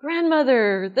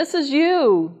 Grandmother, this is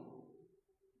you.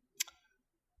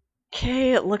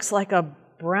 Okay, it looks like a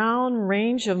brown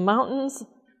range of mountains.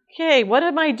 Okay, what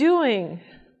am I doing?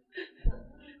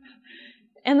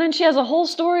 And then she has a whole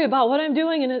story about what I'm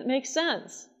doing, and it makes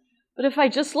sense. But if I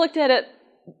just looked at it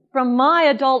from my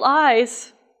adult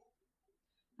eyes,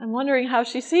 I'm wondering how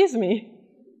she sees me.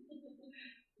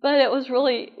 But it was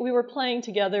really, we were playing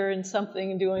together in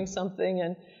something and doing something.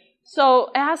 And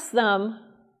so ask them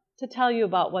to tell you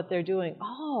about what they're doing.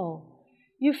 Oh,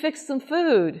 you fixed some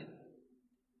food.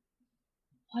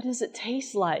 What does it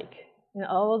taste like?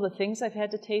 The things I've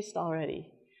had to taste already.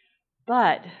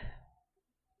 But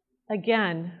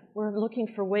again, we're looking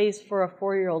for ways for a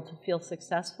 4-year-old to feel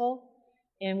successful,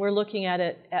 and we're looking at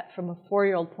it from a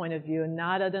 4-year-old point of view and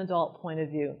not an adult point of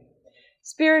view.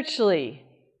 Spiritually,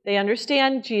 they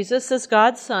understand Jesus as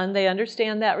God's Son. They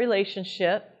understand that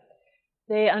relationship.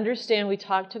 They understand we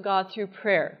talk to God through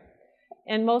prayer.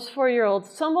 And most 4-year-olds,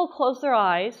 some will close their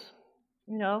eyes,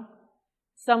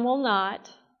 some will not.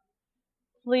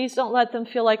 Please don't let them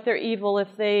feel like they're evil if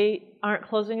they aren't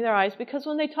closing their eyes, because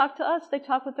when they talk to us, they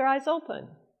talk with their eyes open.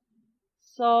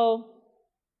 So,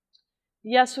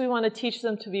 yes, we want to teach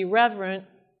them to be reverent,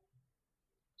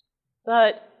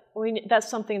 but that's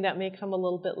something that may come a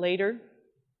little bit later.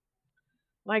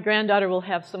 My granddaughter will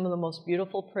have some of the most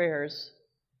beautiful prayers,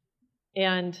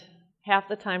 and half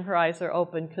the time her eyes are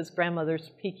open because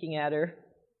grandmother's peeking at her,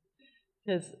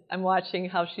 because I'm watching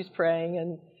how she's praying,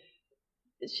 and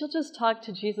she'll just talk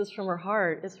to Jesus from her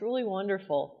heart. It's really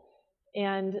wonderful.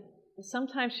 And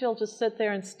sometimes she'll just sit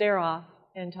there and stare off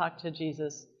and talk to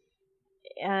Jesus.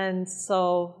 And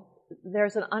so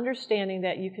there's an understanding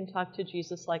that you can talk to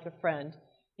Jesus like a friend.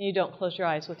 And you don't close your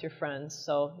eyes with your friends,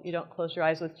 so you don't close your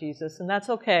eyes with Jesus, and that's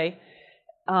okay.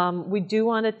 We do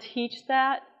want to teach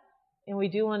that, and we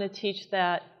do want to teach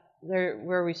that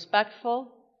we're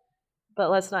respectful, but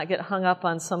let's not get hung up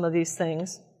on some of these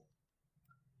things.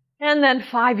 And then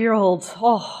 5-year-olds.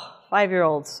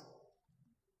 5-year-olds.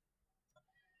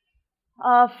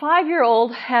 A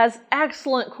 5-year-old has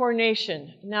excellent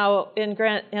coordination. Now, in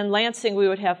Lansing, we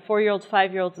would have 4-year-olds,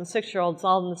 5-year-olds, and 6-year-olds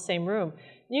all in the same room.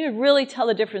 You could really tell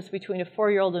the difference between a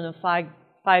 4-year-old and a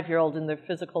 5-year-old in their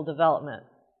physical development.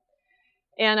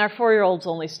 And our 4-year-olds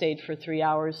only stayed for 3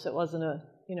 hours. It wasn't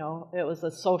it was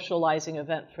a socializing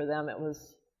event for them. It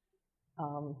was,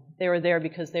 they were there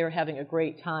because they were having a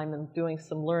great time and doing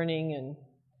some learning and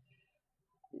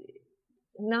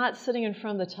not sitting in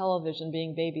front of the television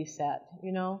being babysat.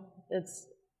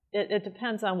 It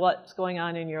depends on what's going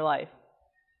on in your life.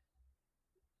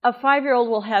 A 5-year-old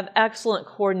will have excellent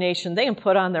coordination. They can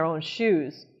put on their own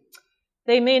shoes.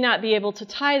 They may not be able to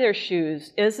tie their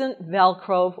shoes. Isn't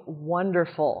Velcro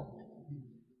wonderful?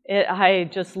 I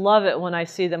just love it when I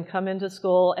see them come into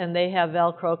school and they have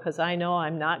Velcro, because I know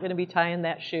I'm not going to be tying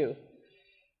that shoe.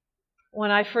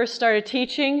 When I first started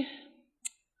teaching,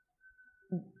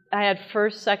 I had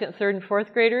first, second, third, and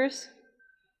fourth graders.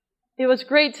 It was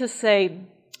great to say,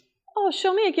 "Oh,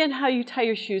 show me again how you tie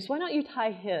your shoes. Why don't you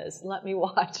tie his and let me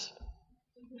watch?"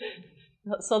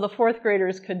 So the fourth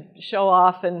graders could show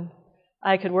off and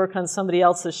I could work on somebody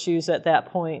else's shoes at that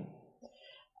point.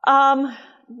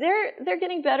 They're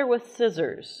getting better with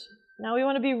scissors. Now we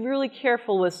want to be really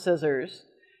careful with scissors.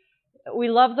 We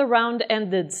love the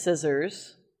round-ended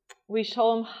scissors. We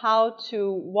show them how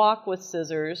to walk with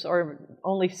scissors or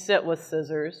only sit with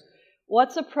scissors.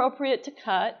 What's appropriate to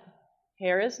cut?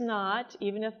 Hair is not.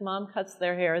 Even if mom cuts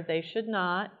their hair, they should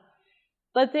not.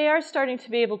 But they are starting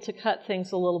to be able to cut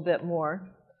things a little bit more.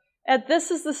 This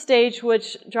is the stage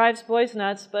which drives boys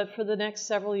nuts, but for the next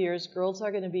several years, girls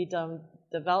are going to be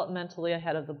developmentally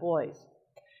ahead of the boys.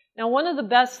 Now, one of the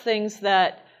best things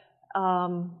that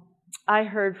I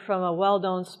heard from a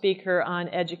well-known speaker on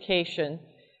education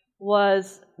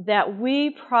was that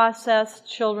we process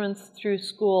children through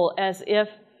school as if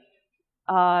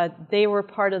they were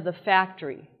part of the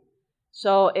factory.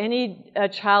 So any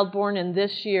child born in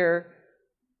this year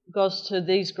goes to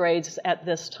these grades at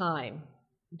this time,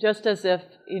 just as if,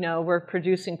 we're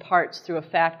producing parts through a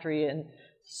factory, and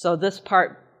so this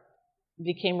part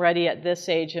became ready at this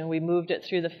age and we moved it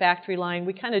through the factory line.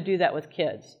 We kind of do that with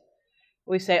kids.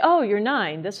 We say, "Oh, you're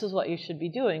 9, this is what you should be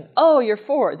doing. Oh, you're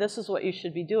 4, this is what you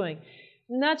should be doing."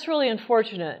 And that's really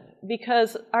unfortunate,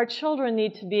 because our children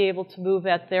need to be able to move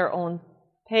at their own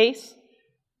pace,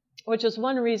 which is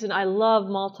one reason I love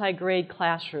multi-grade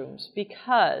classrooms,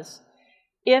 because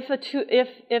if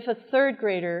a third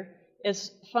grader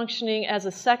is functioning as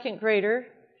a second grader,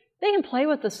 they can play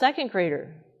with the second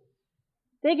grader.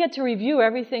 They get to review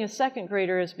everything a second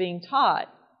grader is being taught.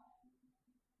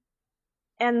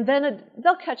 And then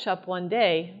they'll catch up one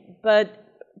day, but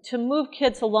to move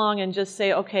kids along and just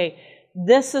say, "Okay,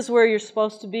 this is where you're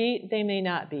supposed to be," they may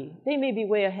not be. They may be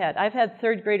way ahead. I've had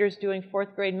third graders doing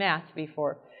fourth grade math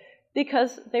before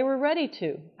because they were ready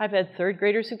to. I've had third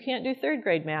graders who can't do third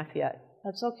grade math yet.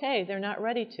 That's okay, they're not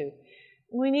ready to.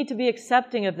 We need to be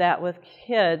accepting of that with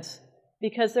kids,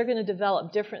 because they're going to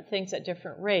develop different things at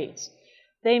different rates.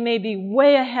 They may be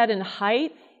way ahead in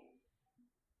height,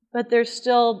 but they're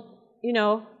still,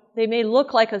 they may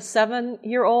look like a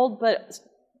 7-year-old, but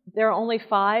they're only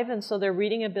 5, and so their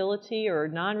reading ability or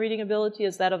non-reading ability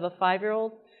is that of a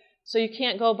 5-year-old. So you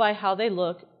can't go by how they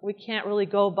look. We can't really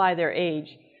go by their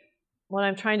age. What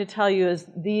I'm trying to tell you is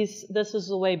this is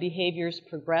the way behaviors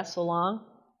progress along.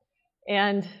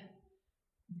 And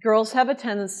girls have a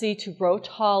tendency to grow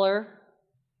taller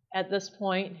at this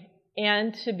point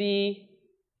and to be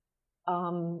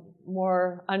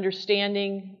more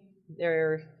understanding.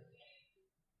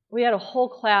 We had a whole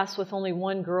class with only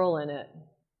one girl in it,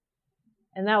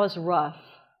 and that was rough,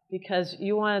 because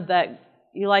you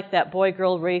like that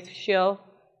boy-girl ratio,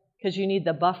 because you need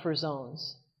the buffer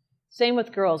zones. Same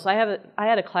with girls. I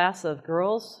had a class of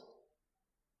girls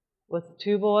with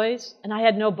 2 boys, and I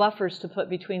had no buffers to put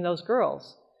between those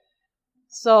girls.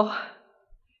 So,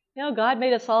 God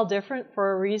made us all different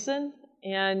for a reason,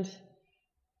 and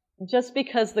just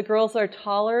because the girls are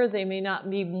taller, they may not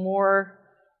be more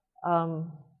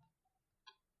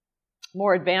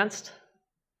advanced,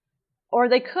 or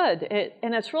they could,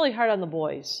 and it's really hard on the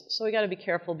boys. So we got to be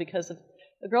careful, because if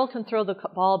the girl can throw the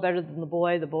ball better than the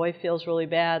boy feels really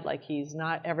bad, like he's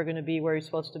not ever going to be where he's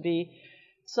supposed to be.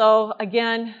 So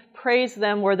again, praise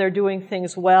them where they're doing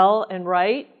things well and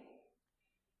right.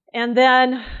 And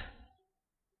then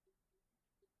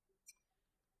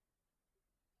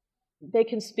they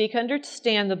can speak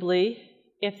understandably.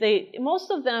 Most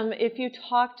of them, if you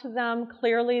talk to them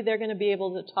clearly, they're going to be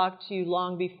able to talk to you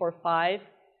long before 5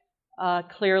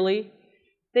 clearly.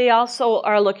 They also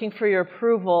are looking for your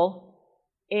approval,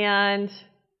 and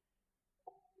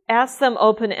ask them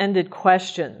open-ended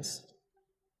questions.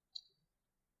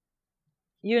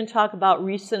 You can talk about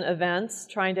recent events,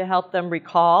 trying to help them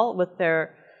recall with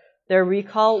their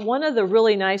recall. One of the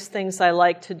really nice things I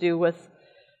like to do with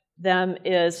them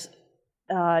is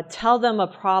tell them a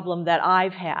problem that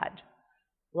I've had.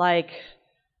 Like,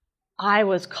 I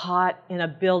was caught in a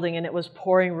building and it was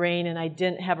pouring rain and I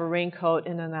didn't have a raincoat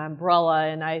and an umbrella,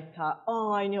 and I thought,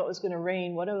 "Oh, I knew it was going to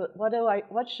rain.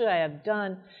 What should I have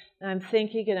done?" And I'm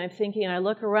thinking and I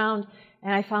look around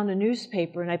and I found a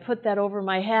newspaper and I put that over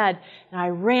my head and I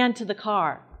ran to the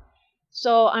car.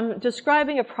 So I'm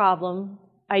describing a problem.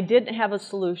 I didn't have a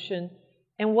solution.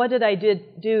 And what did I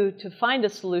do to find a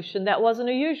solution that wasn't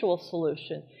a usual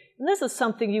solution? And this is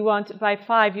something you want, by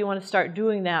 5, you want to start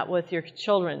doing that with your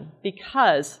children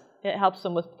because it helps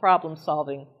them with problem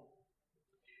solving.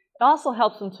 It also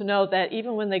helps them to know that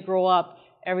even when they grow up,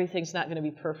 everything's not going to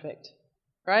be perfect,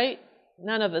 right?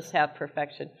 None of us have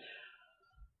perfection.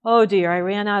 Oh dear, I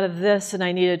ran out of this and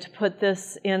I needed to put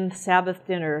this in Sabbath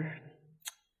dinner.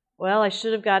 Well, I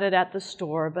should have got it at the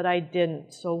store, but I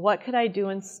didn't. So what could I do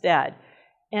instead?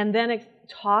 And then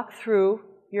talk through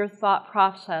your thought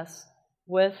process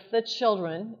with the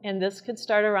children, and this could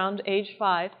start around age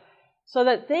 5, so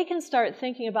that they can start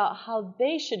thinking about how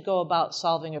they should go about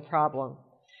solving a problem.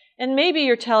 And maybe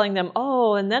you're telling them,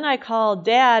 oh, and then I called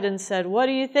Dad and said, what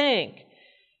do you think?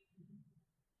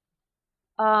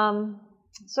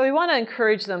 So we want to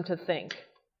encourage them to think.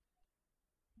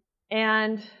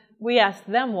 And we ask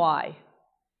them why.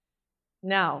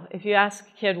 Now, if you ask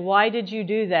a kid, why did you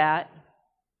do that?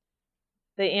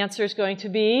 The answer is going to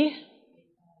be,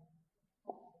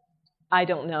 I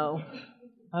don't know.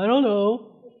 I don't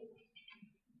know.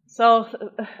 So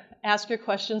ask your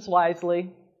questions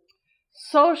wisely.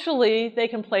 Socially, they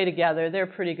can play together. They're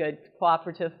pretty good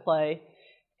cooperative play.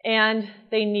 And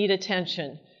they need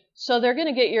attention. So they're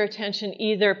going to get your attention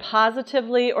either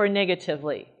positively or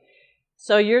negatively.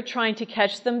 So you're trying to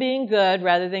catch them being good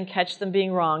rather than catch them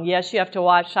being wrong. Yes, you have to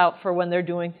watch out for when they're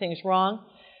doing things wrong.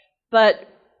 But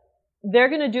they're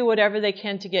going to do whatever they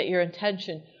can to get your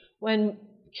attention. When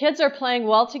kids are playing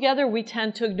well together, we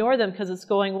tend to ignore them because it's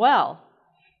going well.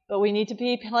 But we need to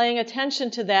be paying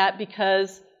attention to that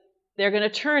because they're going to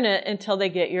turn it until they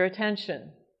get your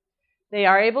attention. They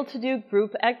are able to do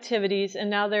group activities, and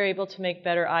now they're able to make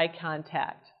better eye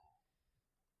contact.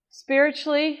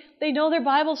 Spiritually, they know their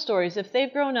Bible stories. If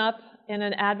they've grown up in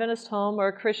an Adventist home or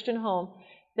a Christian home,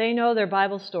 they know their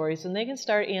Bible stories, and they can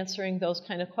start answering those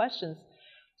kind of questions.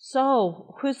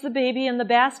 So, who's the baby in the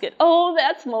basket? Oh,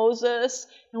 that's Moses.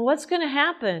 And what's going to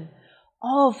happen?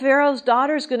 Oh, Pharaoh's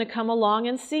daughter's going to come along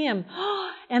and see him.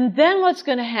 And then what's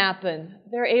going to happen?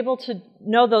 They're able to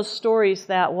know those stories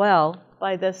that well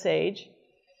by this age.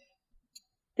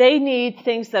 They need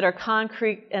things that are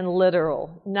concrete and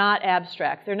literal, not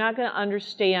abstract. They're not going to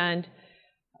understand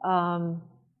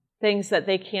things that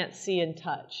they can't see and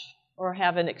touch or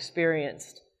haven't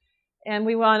experienced. And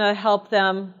we want to help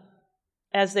them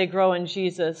as they grow in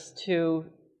Jesus to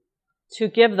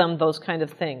give them those kind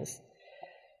of things.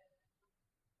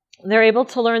 They're able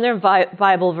to learn their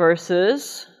Bible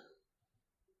verses,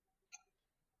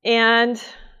 and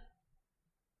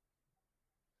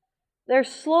they're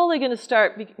slowly going to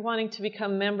start wanting to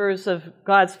become members of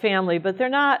God's family, but they're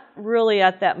not really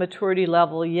at that maturity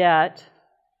level yet.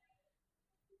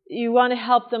 You want to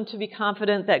help them to be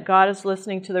confident that God is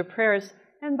listening to their prayers,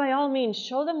 and by all means,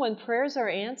 show them when prayers are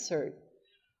answered.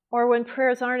 Or when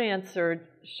prayers aren't answered,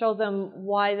 show them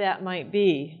why that might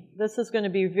be. This is going to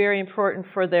be very important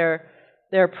for their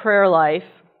prayer life.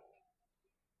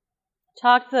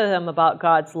 Talk to them about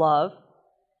God's love.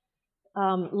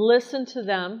 Listen to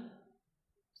them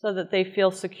so that they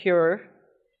feel secure.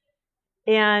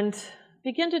 And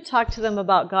begin to talk to them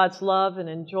about God's love and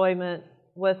enjoyment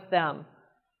with them.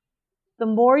 The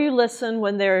more you listen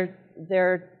when they're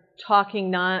talking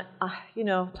nonsense.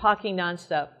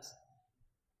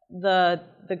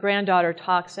 The granddaughter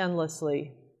talks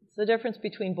endlessly. It's the difference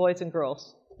between boys and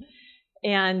girls.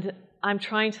 And I'm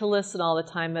trying to listen all the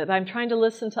time. I'm trying to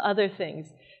listen to other things.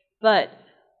 But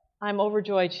I'm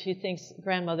overjoyed she thinks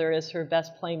grandmother is her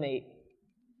best playmate.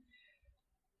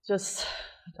 Just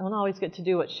don't always get to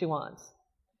do what she wants.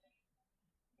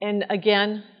 And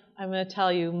again, I'm going to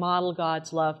tell you, model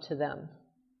God's love to them.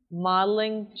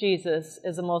 Modeling Jesus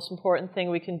is the most important thing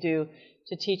we can do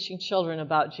to teaching children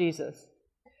about Jesus.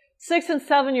 6 and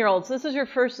 7-year-olds, this is your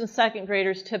first and second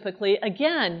graders typically.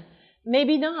 Again,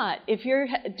 maybe not. If you're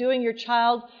doing your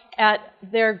child at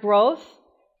their growth,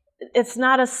 it's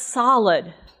not as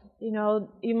solid.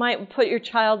 You might put your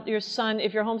son,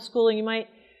 if you're homeschooling, you might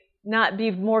not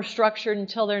be more structured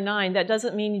until they're 9. That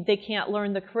doesn't mean they can't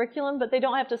learn the curriculum, but they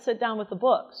don't have to sit down with the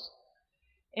books.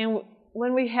 And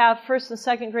when we have first and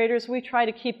second graders, we try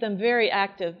to keep them very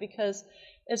active because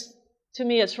to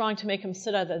me, it's wrong to make them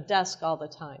sit at a desk all the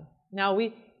time. Now,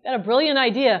 we got a brilliant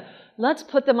idea. Let's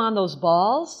put them on those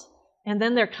balls, and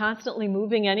then they're constantly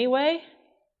moving anyway.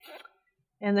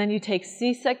 And then you take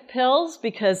seasick pills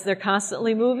because they're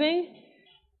constantly moving.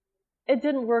 It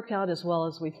didn't work out as well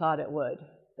as we thought it would.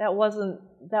 That wasn't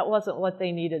what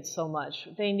they needed so much.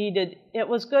 It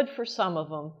was good for some of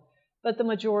them, but the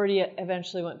majority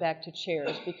eventually went back to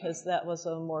chairs because that was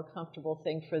a more comfortable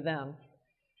thing for them.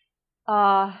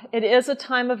 It is a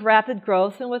time of rapid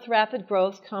growth, and with rapid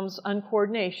growth comes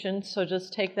uncoordination, so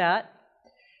just take that.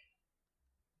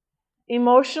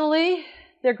 Emotionally,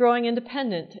 they're growing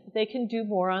independent. They can do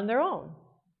more on their own.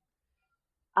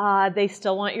 They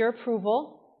still want your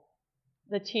approval.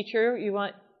 The teacher, you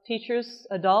want teachers,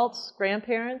 adults,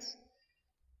 grandparents.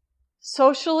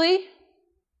 Socially,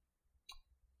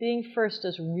 being first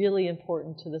is really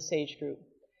important to this age group.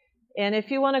 And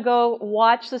if you want to go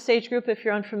watch this age group, if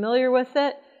you're unfamiliar with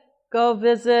it, go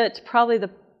visit probably the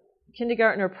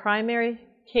kindergarten or primary,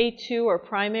 K2 or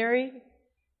primary,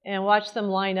 and watch them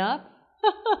line up.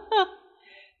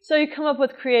 So you come up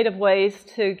with creative ways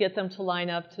to get them to line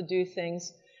up to do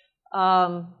things.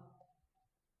 It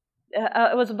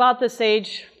was about this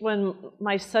age when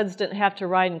my sons didn't have to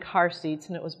ride in car seats,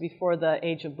 and it was before the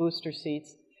age of booster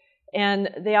seats. And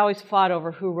they always fought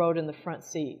over who rode in the front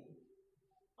seat.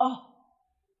 Oh,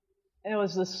 and it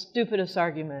was the stupidest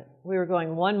argument. We were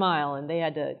going 1 mile, and they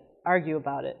had to argue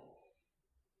about it.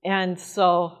 And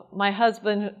so my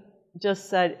husband just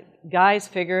said, guys,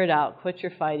 figure it out. Quit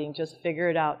your fighting. Just figure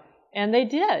it out. And they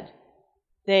did.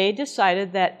 They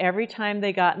decided that every time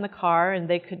they got in the car and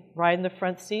they could ride in the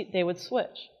front seat, they would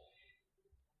switch.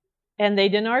 And they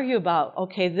didn't argue about,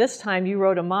 okay, this time you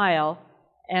rode 1 mile,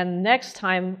 and next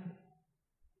time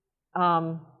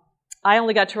I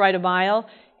only got to ride 1 mile,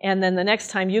 and then the next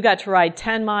time you got to ride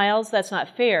 10 miles. That's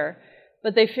not fair.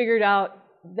 But they figured out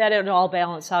that it would all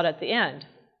balance out at the end.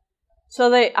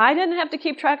 So I didn't have to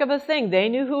keep track of a thing. They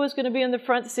knew who was going to be in the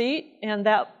front seat, and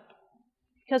that,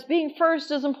 because being first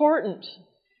is important.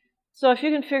 So if you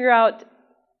can figure out,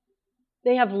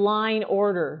 they have line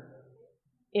order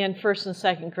in first and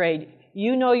second grade.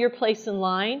 You know your place in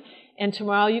line, and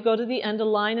tomorrow you go to the end of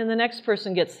line, and the next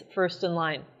person gets first in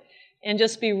line. And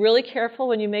just be really careful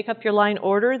when you make up your line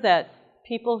order that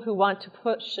people who want to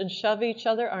push and shove each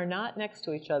other are not next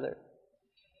to each other.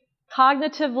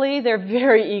 Cognitively, they're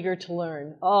very eager to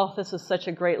learn. Oh, this is such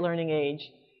a great learning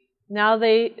age. Now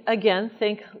they, again,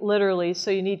 think literally, so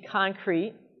you need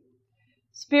concrete.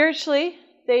 Spiritually,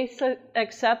 they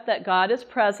accept that God is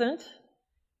present.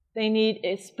 They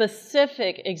need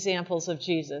specific examples of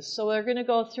Jesus. So we're going to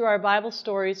go through our Bible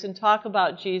stories and talk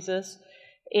about Jesus.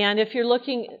 And if you're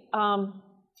looking,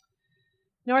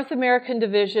 North American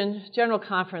Division General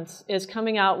Conference is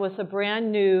coming out with a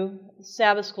brand new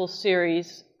Sabbath School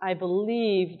series, I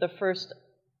believe the first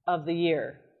of the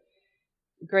year.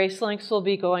 Grace Links will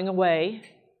be going away,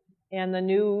 and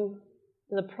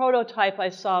the prototype I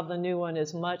saw of the new one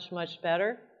is much, much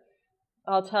better.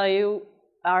 I'll tell you,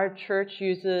 our church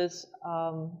uses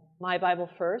My Bible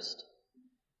First.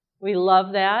 We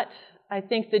love that. I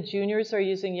think the juniors are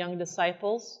using Young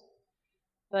Disciples.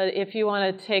 But if you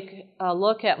want to take a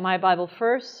look at My Bible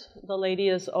First, the lady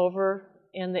is over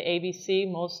in the ABC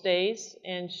most days,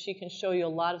 and she can show you a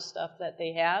lot of stuff that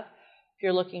they have. If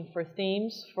you're looking for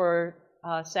themes for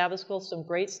Sabbath School, some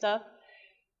great stuff.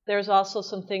 There's also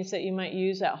some things that you might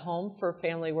use at home for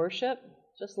family worship.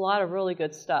 Just a lot of really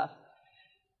good stuff.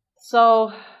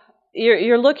 So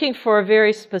you're looking for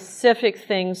very specific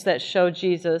things that show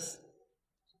Jesus.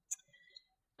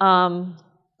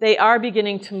 They are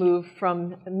beginning to move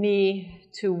from me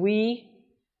to we,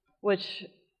 which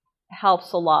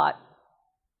helps a lot.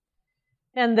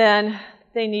 And then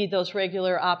they need those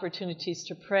regular opportunities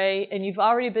to pray. And you've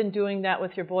already been doing that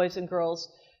with your boys and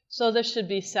girls. So this should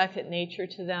be second nature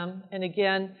to them. And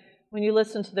again, when you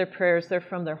listen to their prayers, they're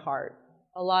from their heart.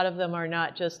 A lot of them are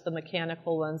not just the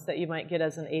mechanical ones that you might get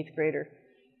as an 8th grader.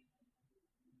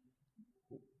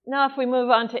 Now if we move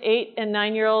on to 8 and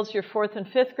 9-year-olds, your 4th and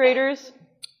 5th graders,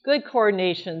 good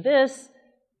coordination.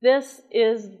 This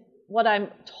is what I'm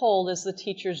told is the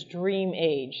teacher's dream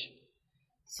age.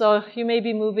 So you may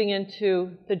be moving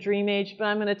into the dream age, but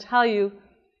I'm going to tell you,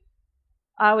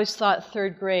 I always thought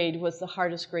 3rd grade was the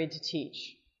hardest grade to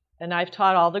teach. And I've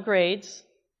taught all the grades.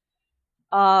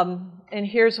 And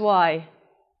here's why.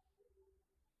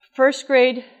 1st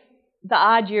grade, the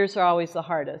odd years are always the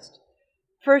hardest.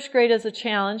 1st grade is a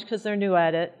challenge because they're new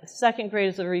at it. 2nd grade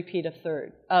is a repeat of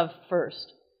 1st.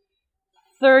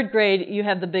 3rd grade, you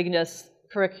have the biggest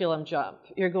curriculum jump.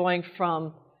 You're going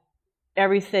from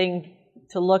everything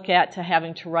to look at to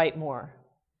having to write more.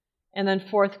 And then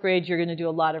 4th grade, you're going to do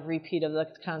a lot of repeat of the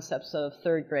concepts of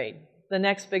 3rd grade. The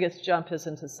next biggest jump is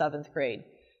into 7th grade.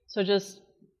 So just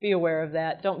be aware of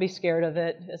that. Don't be scared of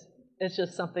it. It's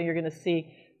just something you're going to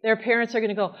see. Their parents are going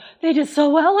to go, they did so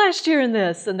well last year in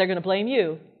this, and they're going to blame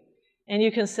you. And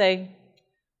you can say,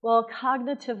 well,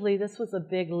 cognitively, this was a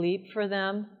big leap for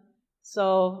them,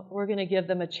 So we're going to give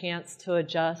them a chance to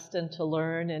adjust and to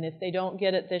learn. And if they don't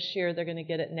get it this year, they're going to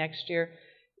get it next year.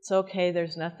 It's okay.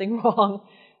 There's nothing wrong.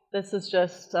 This is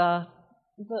just,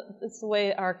 it's the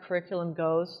way our curriculum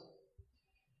goes.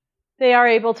 They are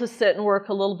able to sit and work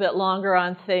a little bit longer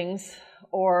on things,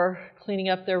 or cleaning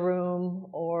up their room,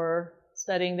 or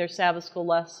studying their Sabbath school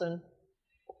lesson.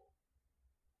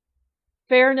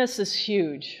 Fairness is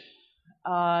huge.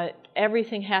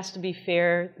 Everything has to be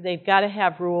fair. They've got to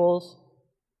have rules.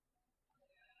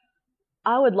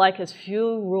 I would like as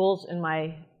few rules in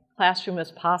my classroom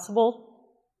as possible.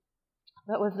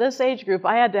 But with this age group,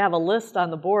 I had to have a list on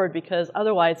the board because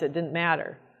otherwise it didn't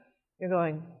matter. You're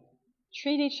going,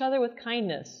 treat each other with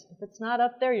kindness. If it's not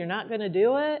up there, you're not going to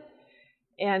do it.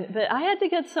 But I had to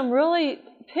get some really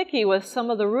picky with some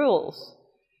of the rules.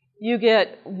 You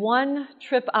get one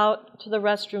trip out to the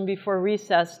restroom before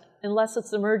recess unless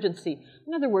it's emergency.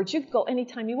 In other words, you can go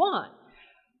anytime you want.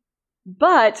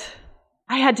 But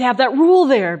I had to have that rule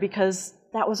there because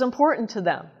that was important to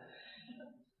them.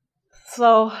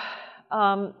 So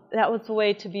that was the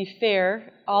way to be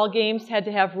fair. All games had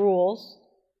to have rules.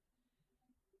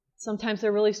 Sometimes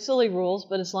they're really silly rules,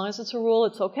 but as long as it's a rule,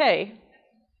 it's okay.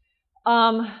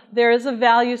 There is a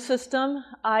value system.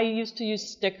 I used to use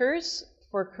stickers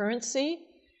for currency,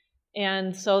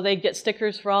 and so they get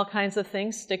stickers for all kinds of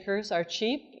things. Stickers are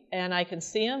cheap, and I can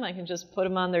see them. I can just put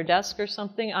them on their desk or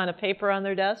something, on a paper on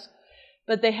their desk,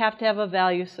 but they have to have a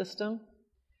value system.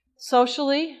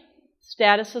 Socially,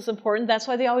 status is important. That's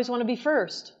why they always want to be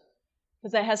first,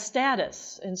 because that has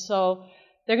status, and so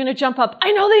they're going to jump up,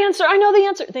 I know the answer, I know the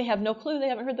answer. They have no clue, they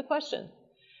haven't heard the question.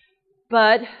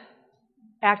 But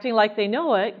acting like they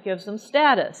know it gives them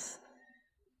status.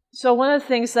 So one of the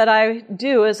things that I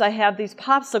do is I have these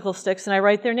popsicle sticks and I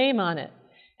write their name on it.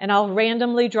 And I'll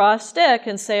randomly draw a stick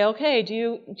and say, okay,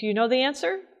 do you know the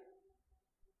answer?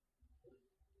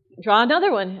 Draw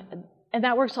another one. And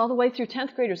that works all the way through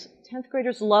 10th graders. 10th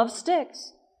graders love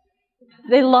sticks.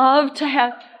 They love to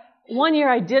have... One year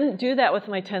I didn't do that with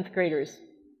my 10th graders.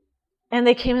 And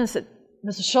they came in and said,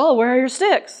 Mrs. Shull, where are your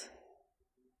sticks?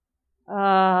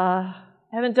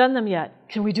 Haven't done them yet.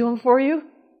 Can we do them for you?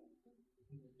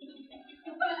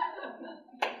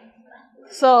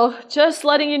 So just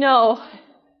letting you know,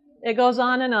 it goes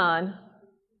on and on.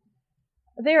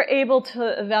 They're able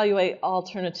to evaluate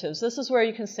alternatives. This is where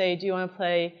you can say, do you want to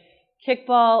play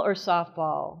kickball or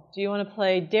softball? Do you want to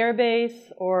play dare base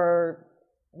or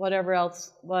whatever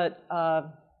else,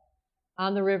 on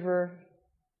the river,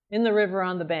 in the river,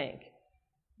 on the bank?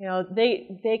 You know,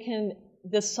 they can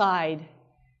decide.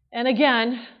 And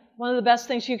again, one of the best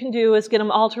things you can do is get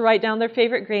them all to write down their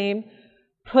favorite game,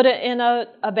 put it in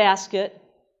a basket,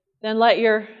 then let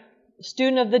your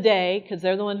student of the day, because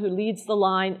they're the one who leads the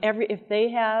line, if they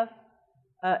have,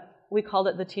 we called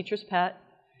it the teacher's pet.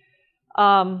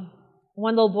 One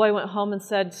little boy went home and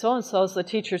said, so-and-so is the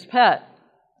teacher's pet.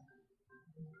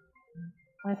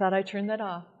 I thought I turned that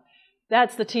off.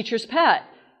 That's the teacher's pet.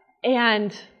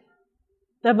 And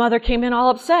the mother came in all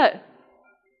upset.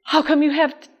 How come you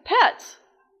have pets?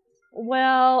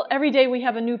 Well, every day we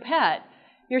have a new pet.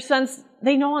 Your sons,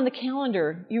 they know on the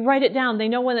calendar. You write it down. They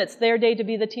know when it's their day to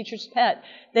be the teacher's pet.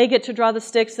 They get to draw the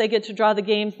sticks. They get to draw the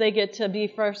games. They get to be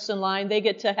first in line. They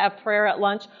get to have prayer at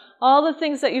lunch. All the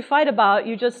things that you fight about,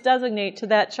 you just designate to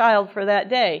that child for that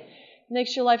day. It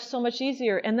makes your life so much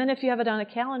easier. And then if you have it on a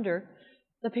calendar,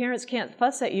 the parents can't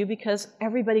fuss at you because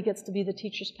everybody gets to be the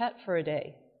teacher's pet for a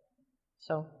day.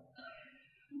 So,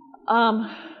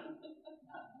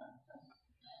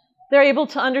 they're able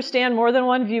to understand more than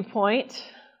one viewpoint.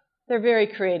 They're very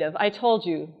creative. I told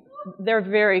you, they're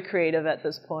very creative at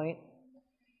this point.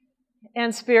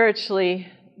 And spiritually,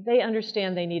 they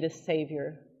understand they need a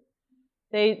savior.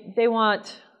 They want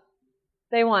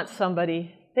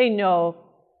somebody. They know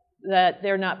that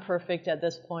they're not perfect at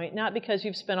this point, not because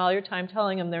you've spent all your time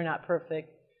telling them they're not perfect,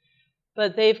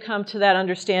 but they've come to that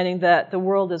understanding that the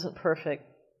world isn't perfect.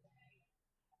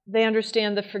 They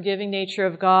understand the forgiving nature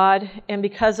of God, and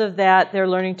because of that, they're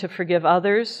learning to forgive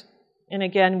others. And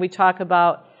again, we talk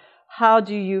about, how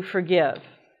do you forgive?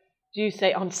 Do you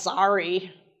say, I'm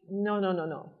sorry?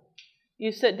 No.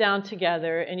 You sit down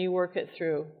together and you work it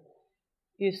through.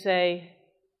 You say,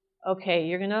 okay,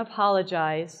 you're going to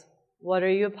apologize. What are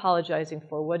you apologizing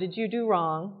for? What did you do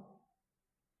wrong?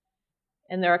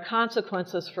 And there are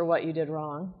consequences for what you did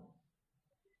wrong.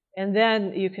 And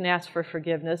then you can ask for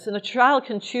forgiveness. And a child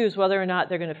can choose whether or not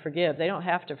they're going to forgive. They don't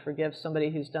have to forgive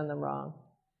somebody who's done them wrong.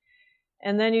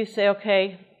 And then you say,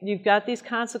 okay, you've got these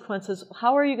consequences.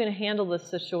 How are you going to handle this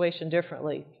situation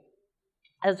differently?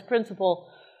 As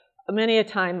principal, many a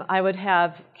time I would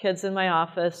have kids in my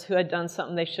office who had done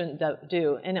something they shouldn't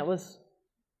do, and it was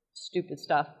stupid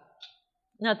stuff.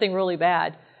 Nothing really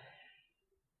bad.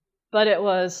 But it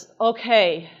was,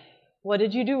 okay, what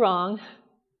did you do wrong?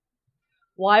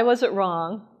 Why was it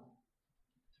wrong?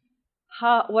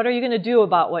 What are you going to do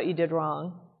about what you did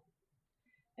wrong?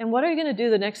 And what are you going to do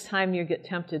the next time you get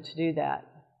tempted to do that?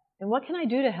 And what can I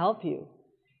do to help you?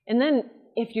 And then,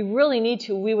 if you really need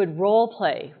to, we would role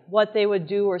play what they would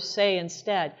do or say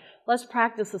instead. Let's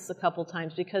practice this a couple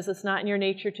times because it's not in your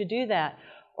nature to do that,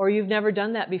 or you've never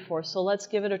done that before, so let's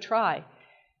give it a try.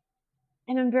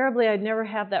 And invariably, I'd never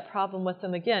have that problem with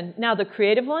them again. Now, the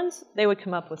creative ones, they would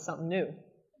come up with something new.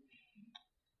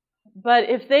 But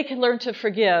if they could learn to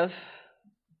forgive,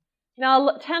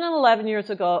 now 10 and 11 years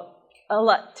ago,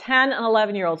 10 and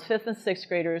 11-year-olds, 5th and 6th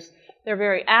graders, they're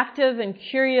very active and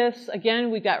curious.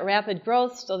 Again, we've got rapid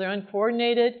growth, so they're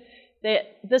uncoordinated.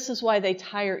 This is why they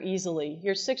tire easily.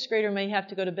 Your 6th grader may have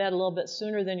to go to bed a little bit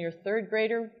sooner than your 3rd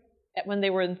grader when they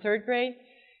were in 3rd grade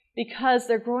because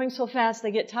they're growing so fast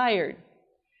they get tired.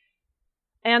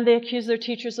 And they accuse their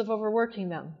teachers of overworking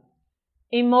them.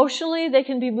 Emotionally, they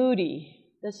can be moody.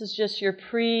 This is just your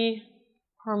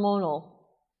pre-hormonal.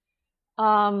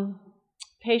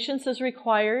 Patience is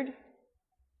required,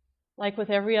 like with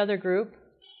every other group,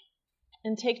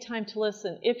 and take time to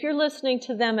listen. If you're listening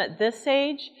to them at this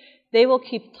age, they will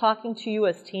keep talking to you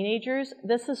as teenagers.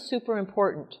 This is super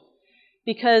important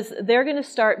because they're going to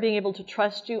start being able to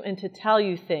trust you and to tell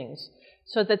you things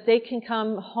so that they can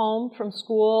come home from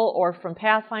school or from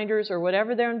Pathfinders or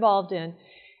whatever they're involved in,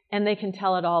 and they can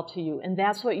tell it all to you. And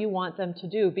that's what you want them to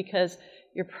do because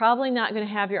you're probably not going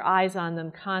to have your eyes on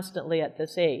them constantly at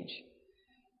this age.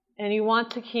 And you want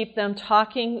to keep them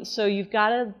talking, so you've got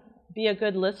to be a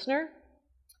good listener.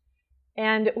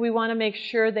 And we want to make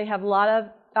sure they have a lot of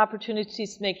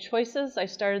opportunities to make choices. I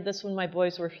started this when my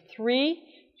boys were 3. Do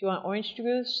you want orange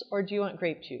juice or do you want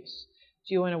grape juice?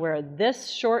 Do you want to wear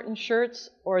this shortened shirts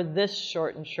or this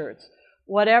shortened shirts?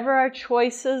 Whatever our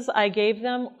choices I gave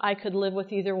them, I could live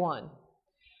with either one.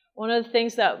 One of the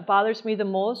things that bothers me the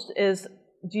most is,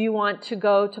 do you want to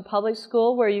go to public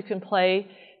school where you can play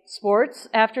sports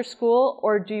after school,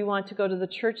 or do you want to go to the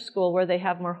church school where they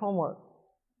have more homework?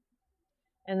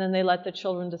 And then they let the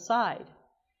children decide.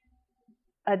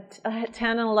 A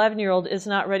 10 and 11-year-old is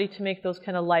not ready to make those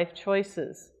kind of life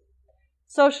choices.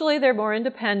 Socially, they're more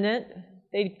independent.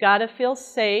 They've got to feel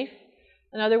safe.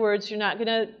 In other words, you're not going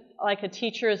to, like a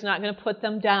teacher is not going to put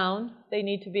them down. They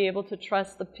need to be able to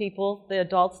trust the people, the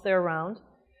adults they're around.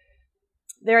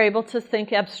 They're able to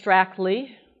think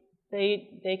abstractly.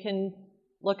 They can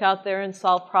look out there and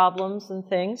solve problems and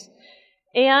things.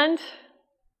 And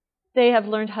they have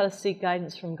learned how to seek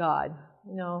guidance from God.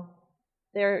 You know,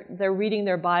 they're reading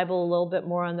their Bible a little bit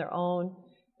more on their own.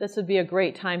 This would be a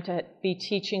great time to be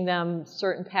teaching them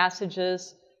certain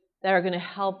passages that are going to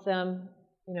help them,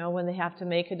 you know, when they have to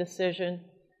make a decision.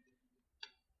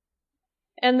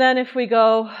 And then if we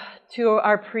go to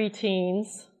our preteens,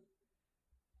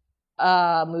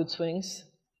 mood swings.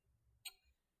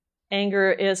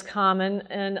 Anger is common,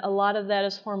 and a lot of that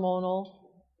is hormonal,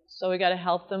 so we got to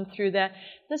help them through that.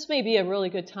 This may be a really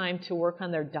good time to work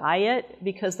on their diet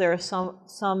because there are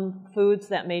some foods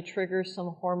that may trigger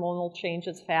some hormonal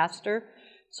changes faster.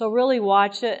 So really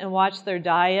watch it and watch their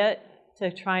diet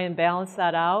to try and balance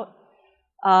that out.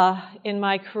 In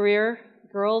my career,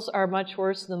 girls are much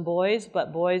worse than boys,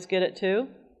 but boys get it too.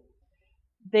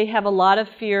 They have a lot of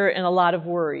fear and a lot of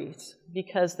worries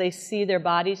because they see their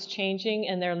bodies changing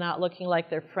and they're not looking like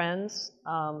their friends.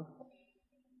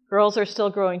 Girls are still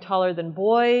growing taller than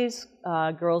boys.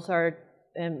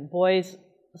 And boys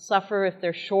suffer if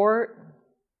they're short.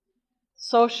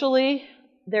 Socially,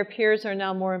 their peers are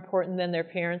now more important than their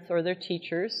parents or their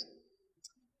teachers.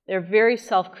 They're very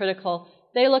self-critical.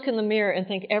 They look in the mirror and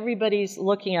think everybody's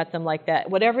looking at them like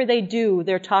that. Whatever they do,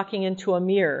 they're talking into a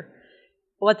mirror.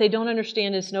 What they don't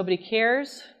understand is nobody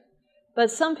cares. But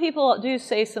some people do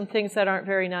say some things that aren't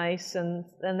very nice, and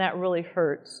that really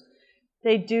hurts.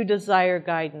 They do desire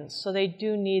guidance, so they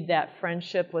do need that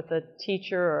friendship with a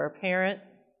teacher or a parent.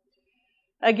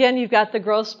 Again, you've got the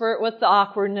growth spurt with the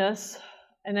awkwardness,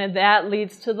 and then that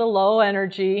leads to the low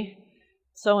energy.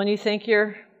 So when you think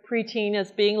your preteen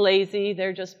is being lazy,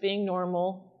 they're just being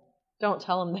normal. Don't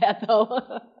tell them that,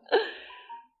 though.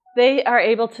 They are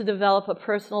able to develop a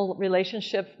personal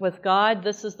relationship with God.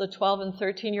 This is the 12 and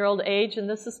 13-year-old age, and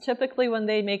this is typically when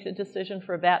they make a decision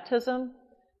for baptism.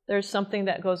 There's something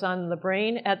that goes on in the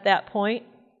brain at that point.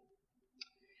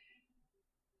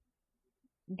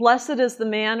 Blessed is the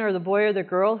man or the boy or the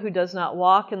girl who does not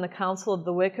walk in the counsel of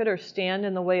the wicked or stand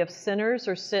in the way of sinners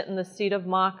or sit in the seat of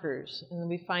mockers. And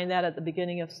we find that at the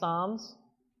beginning of Psalms.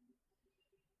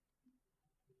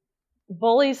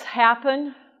 Bullies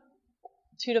happen.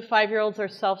 2 to 5-year-olds are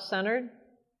self-centered.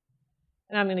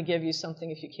 And I'm going to give you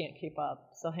something if you can't keep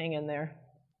up. So hang in there.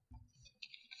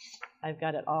 I've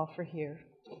got it all for here.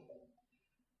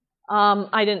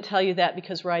 I didn't tell you that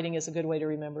because writing is a good way to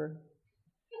remember.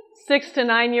 6 to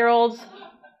 9-year-olds,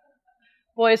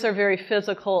 boys are very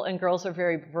physical and girls are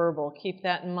very verbal. Keep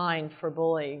that in mind for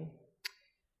bullying.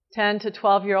 10 to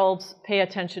 12-year-olds, pay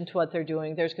attention to what they're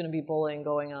doing. There's going to be bullying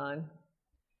going on.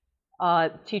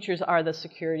 Teachers are the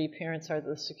security, parents are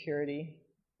the security.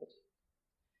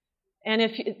 And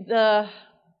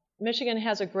Michigan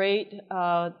has a great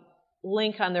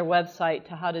link on their website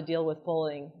to how to deal with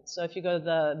bullying. So if you go to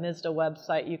the MISDA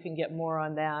website, you can get more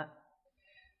on that.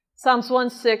 Psalms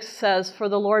 1:6 says, "For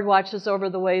the Lord watches over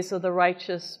the ways of the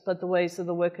righteous, but the ways of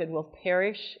the wicked will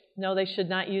perish." No, they should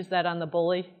not use that on the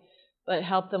bully, but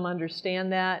help them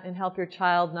understand that and help your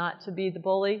child not to be the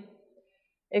bully.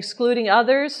 Excluding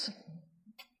others,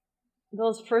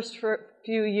 those first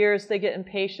few years they get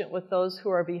impatient with those who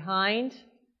are behind.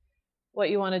 What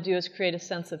you want to do is create a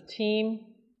sense of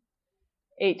team.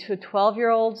 8 to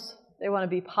 12-year-olds, they want to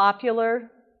be popular.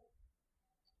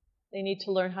 They need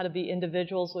to learn how to be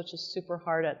individuals, which is super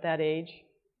hard at that age.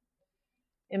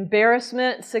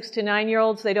 Embarrassment, 6 to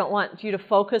 9-year-olds, they don't want you to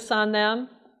focus on them.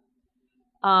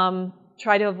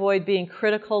 Try to avoid being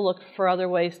critical. Look for other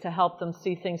ways to help them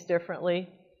see things differently.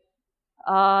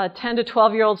 10 to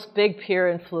 12-year-olds, big peer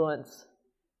influence.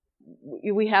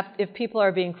 If people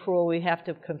are being cruel, we have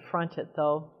to confront it,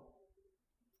 though.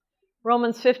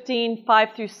 Romans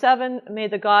 15:5-7, "May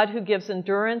the God who gives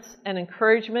endurance and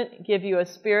encouragement give you a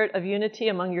spirit of unity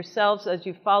among yourselves as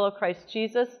you follow Christ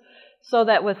Jesus, so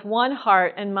that with one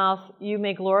heart and mouth you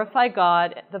may glorify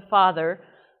God, the Father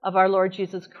of our Lord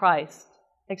Jesus Christ.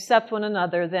 Accept one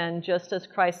another then, just as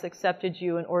Christ accepted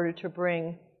you in order to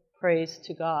bring praise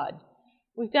to God."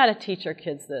 We've got to teach our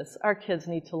kids this. Our kids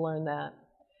need to learn that.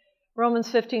 Romans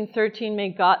 15:13,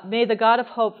 "May the God of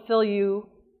hope fill you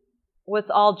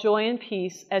with all joy and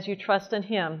peace as you trust in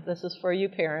Him." This is for you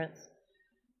parents.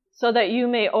 "So that you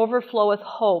may overflow with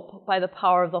hope by the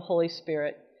power of the Holy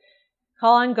Spirit."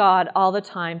 Call on God all the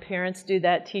time. Parents do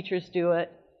that. Teachers do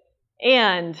it.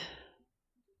 And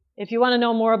if you want to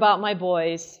know more about my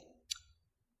boys,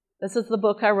 this is the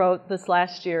book I wrote this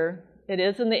last year. It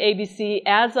is in the ABC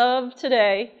as of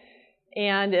today.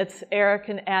 And it's Eric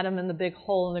and Adam and the Big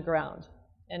Hole in the Ground.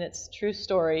 And it's a true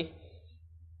story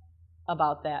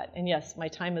about that. And yes, my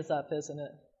time is up, isn't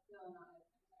it?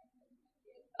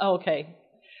 Okay.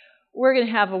 We're going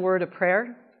to have a word of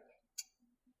prayer.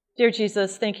 Dear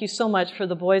Jesus, thank you so much for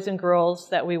the boys and girls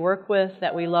that we work with,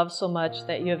 that we love so much,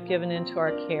 that you have given into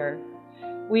our care.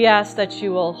 We ask that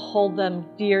you will hold them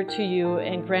dear to you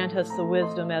and grant us the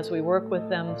wisdom as we work with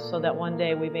them so that one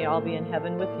day we may all be in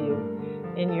heaven with you.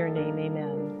 In your name,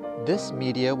 amen. This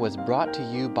media was brought to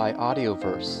you by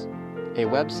Audioverse, a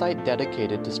website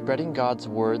dedicated to spreading God's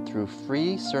Word through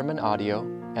free sermon audio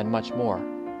and much more.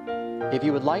 If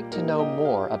you would like to know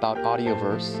more about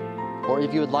Audioverse, or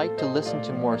if you would like to listen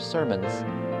to more sermons,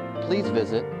 please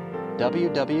visit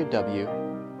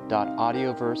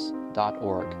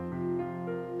www.audioverse.org.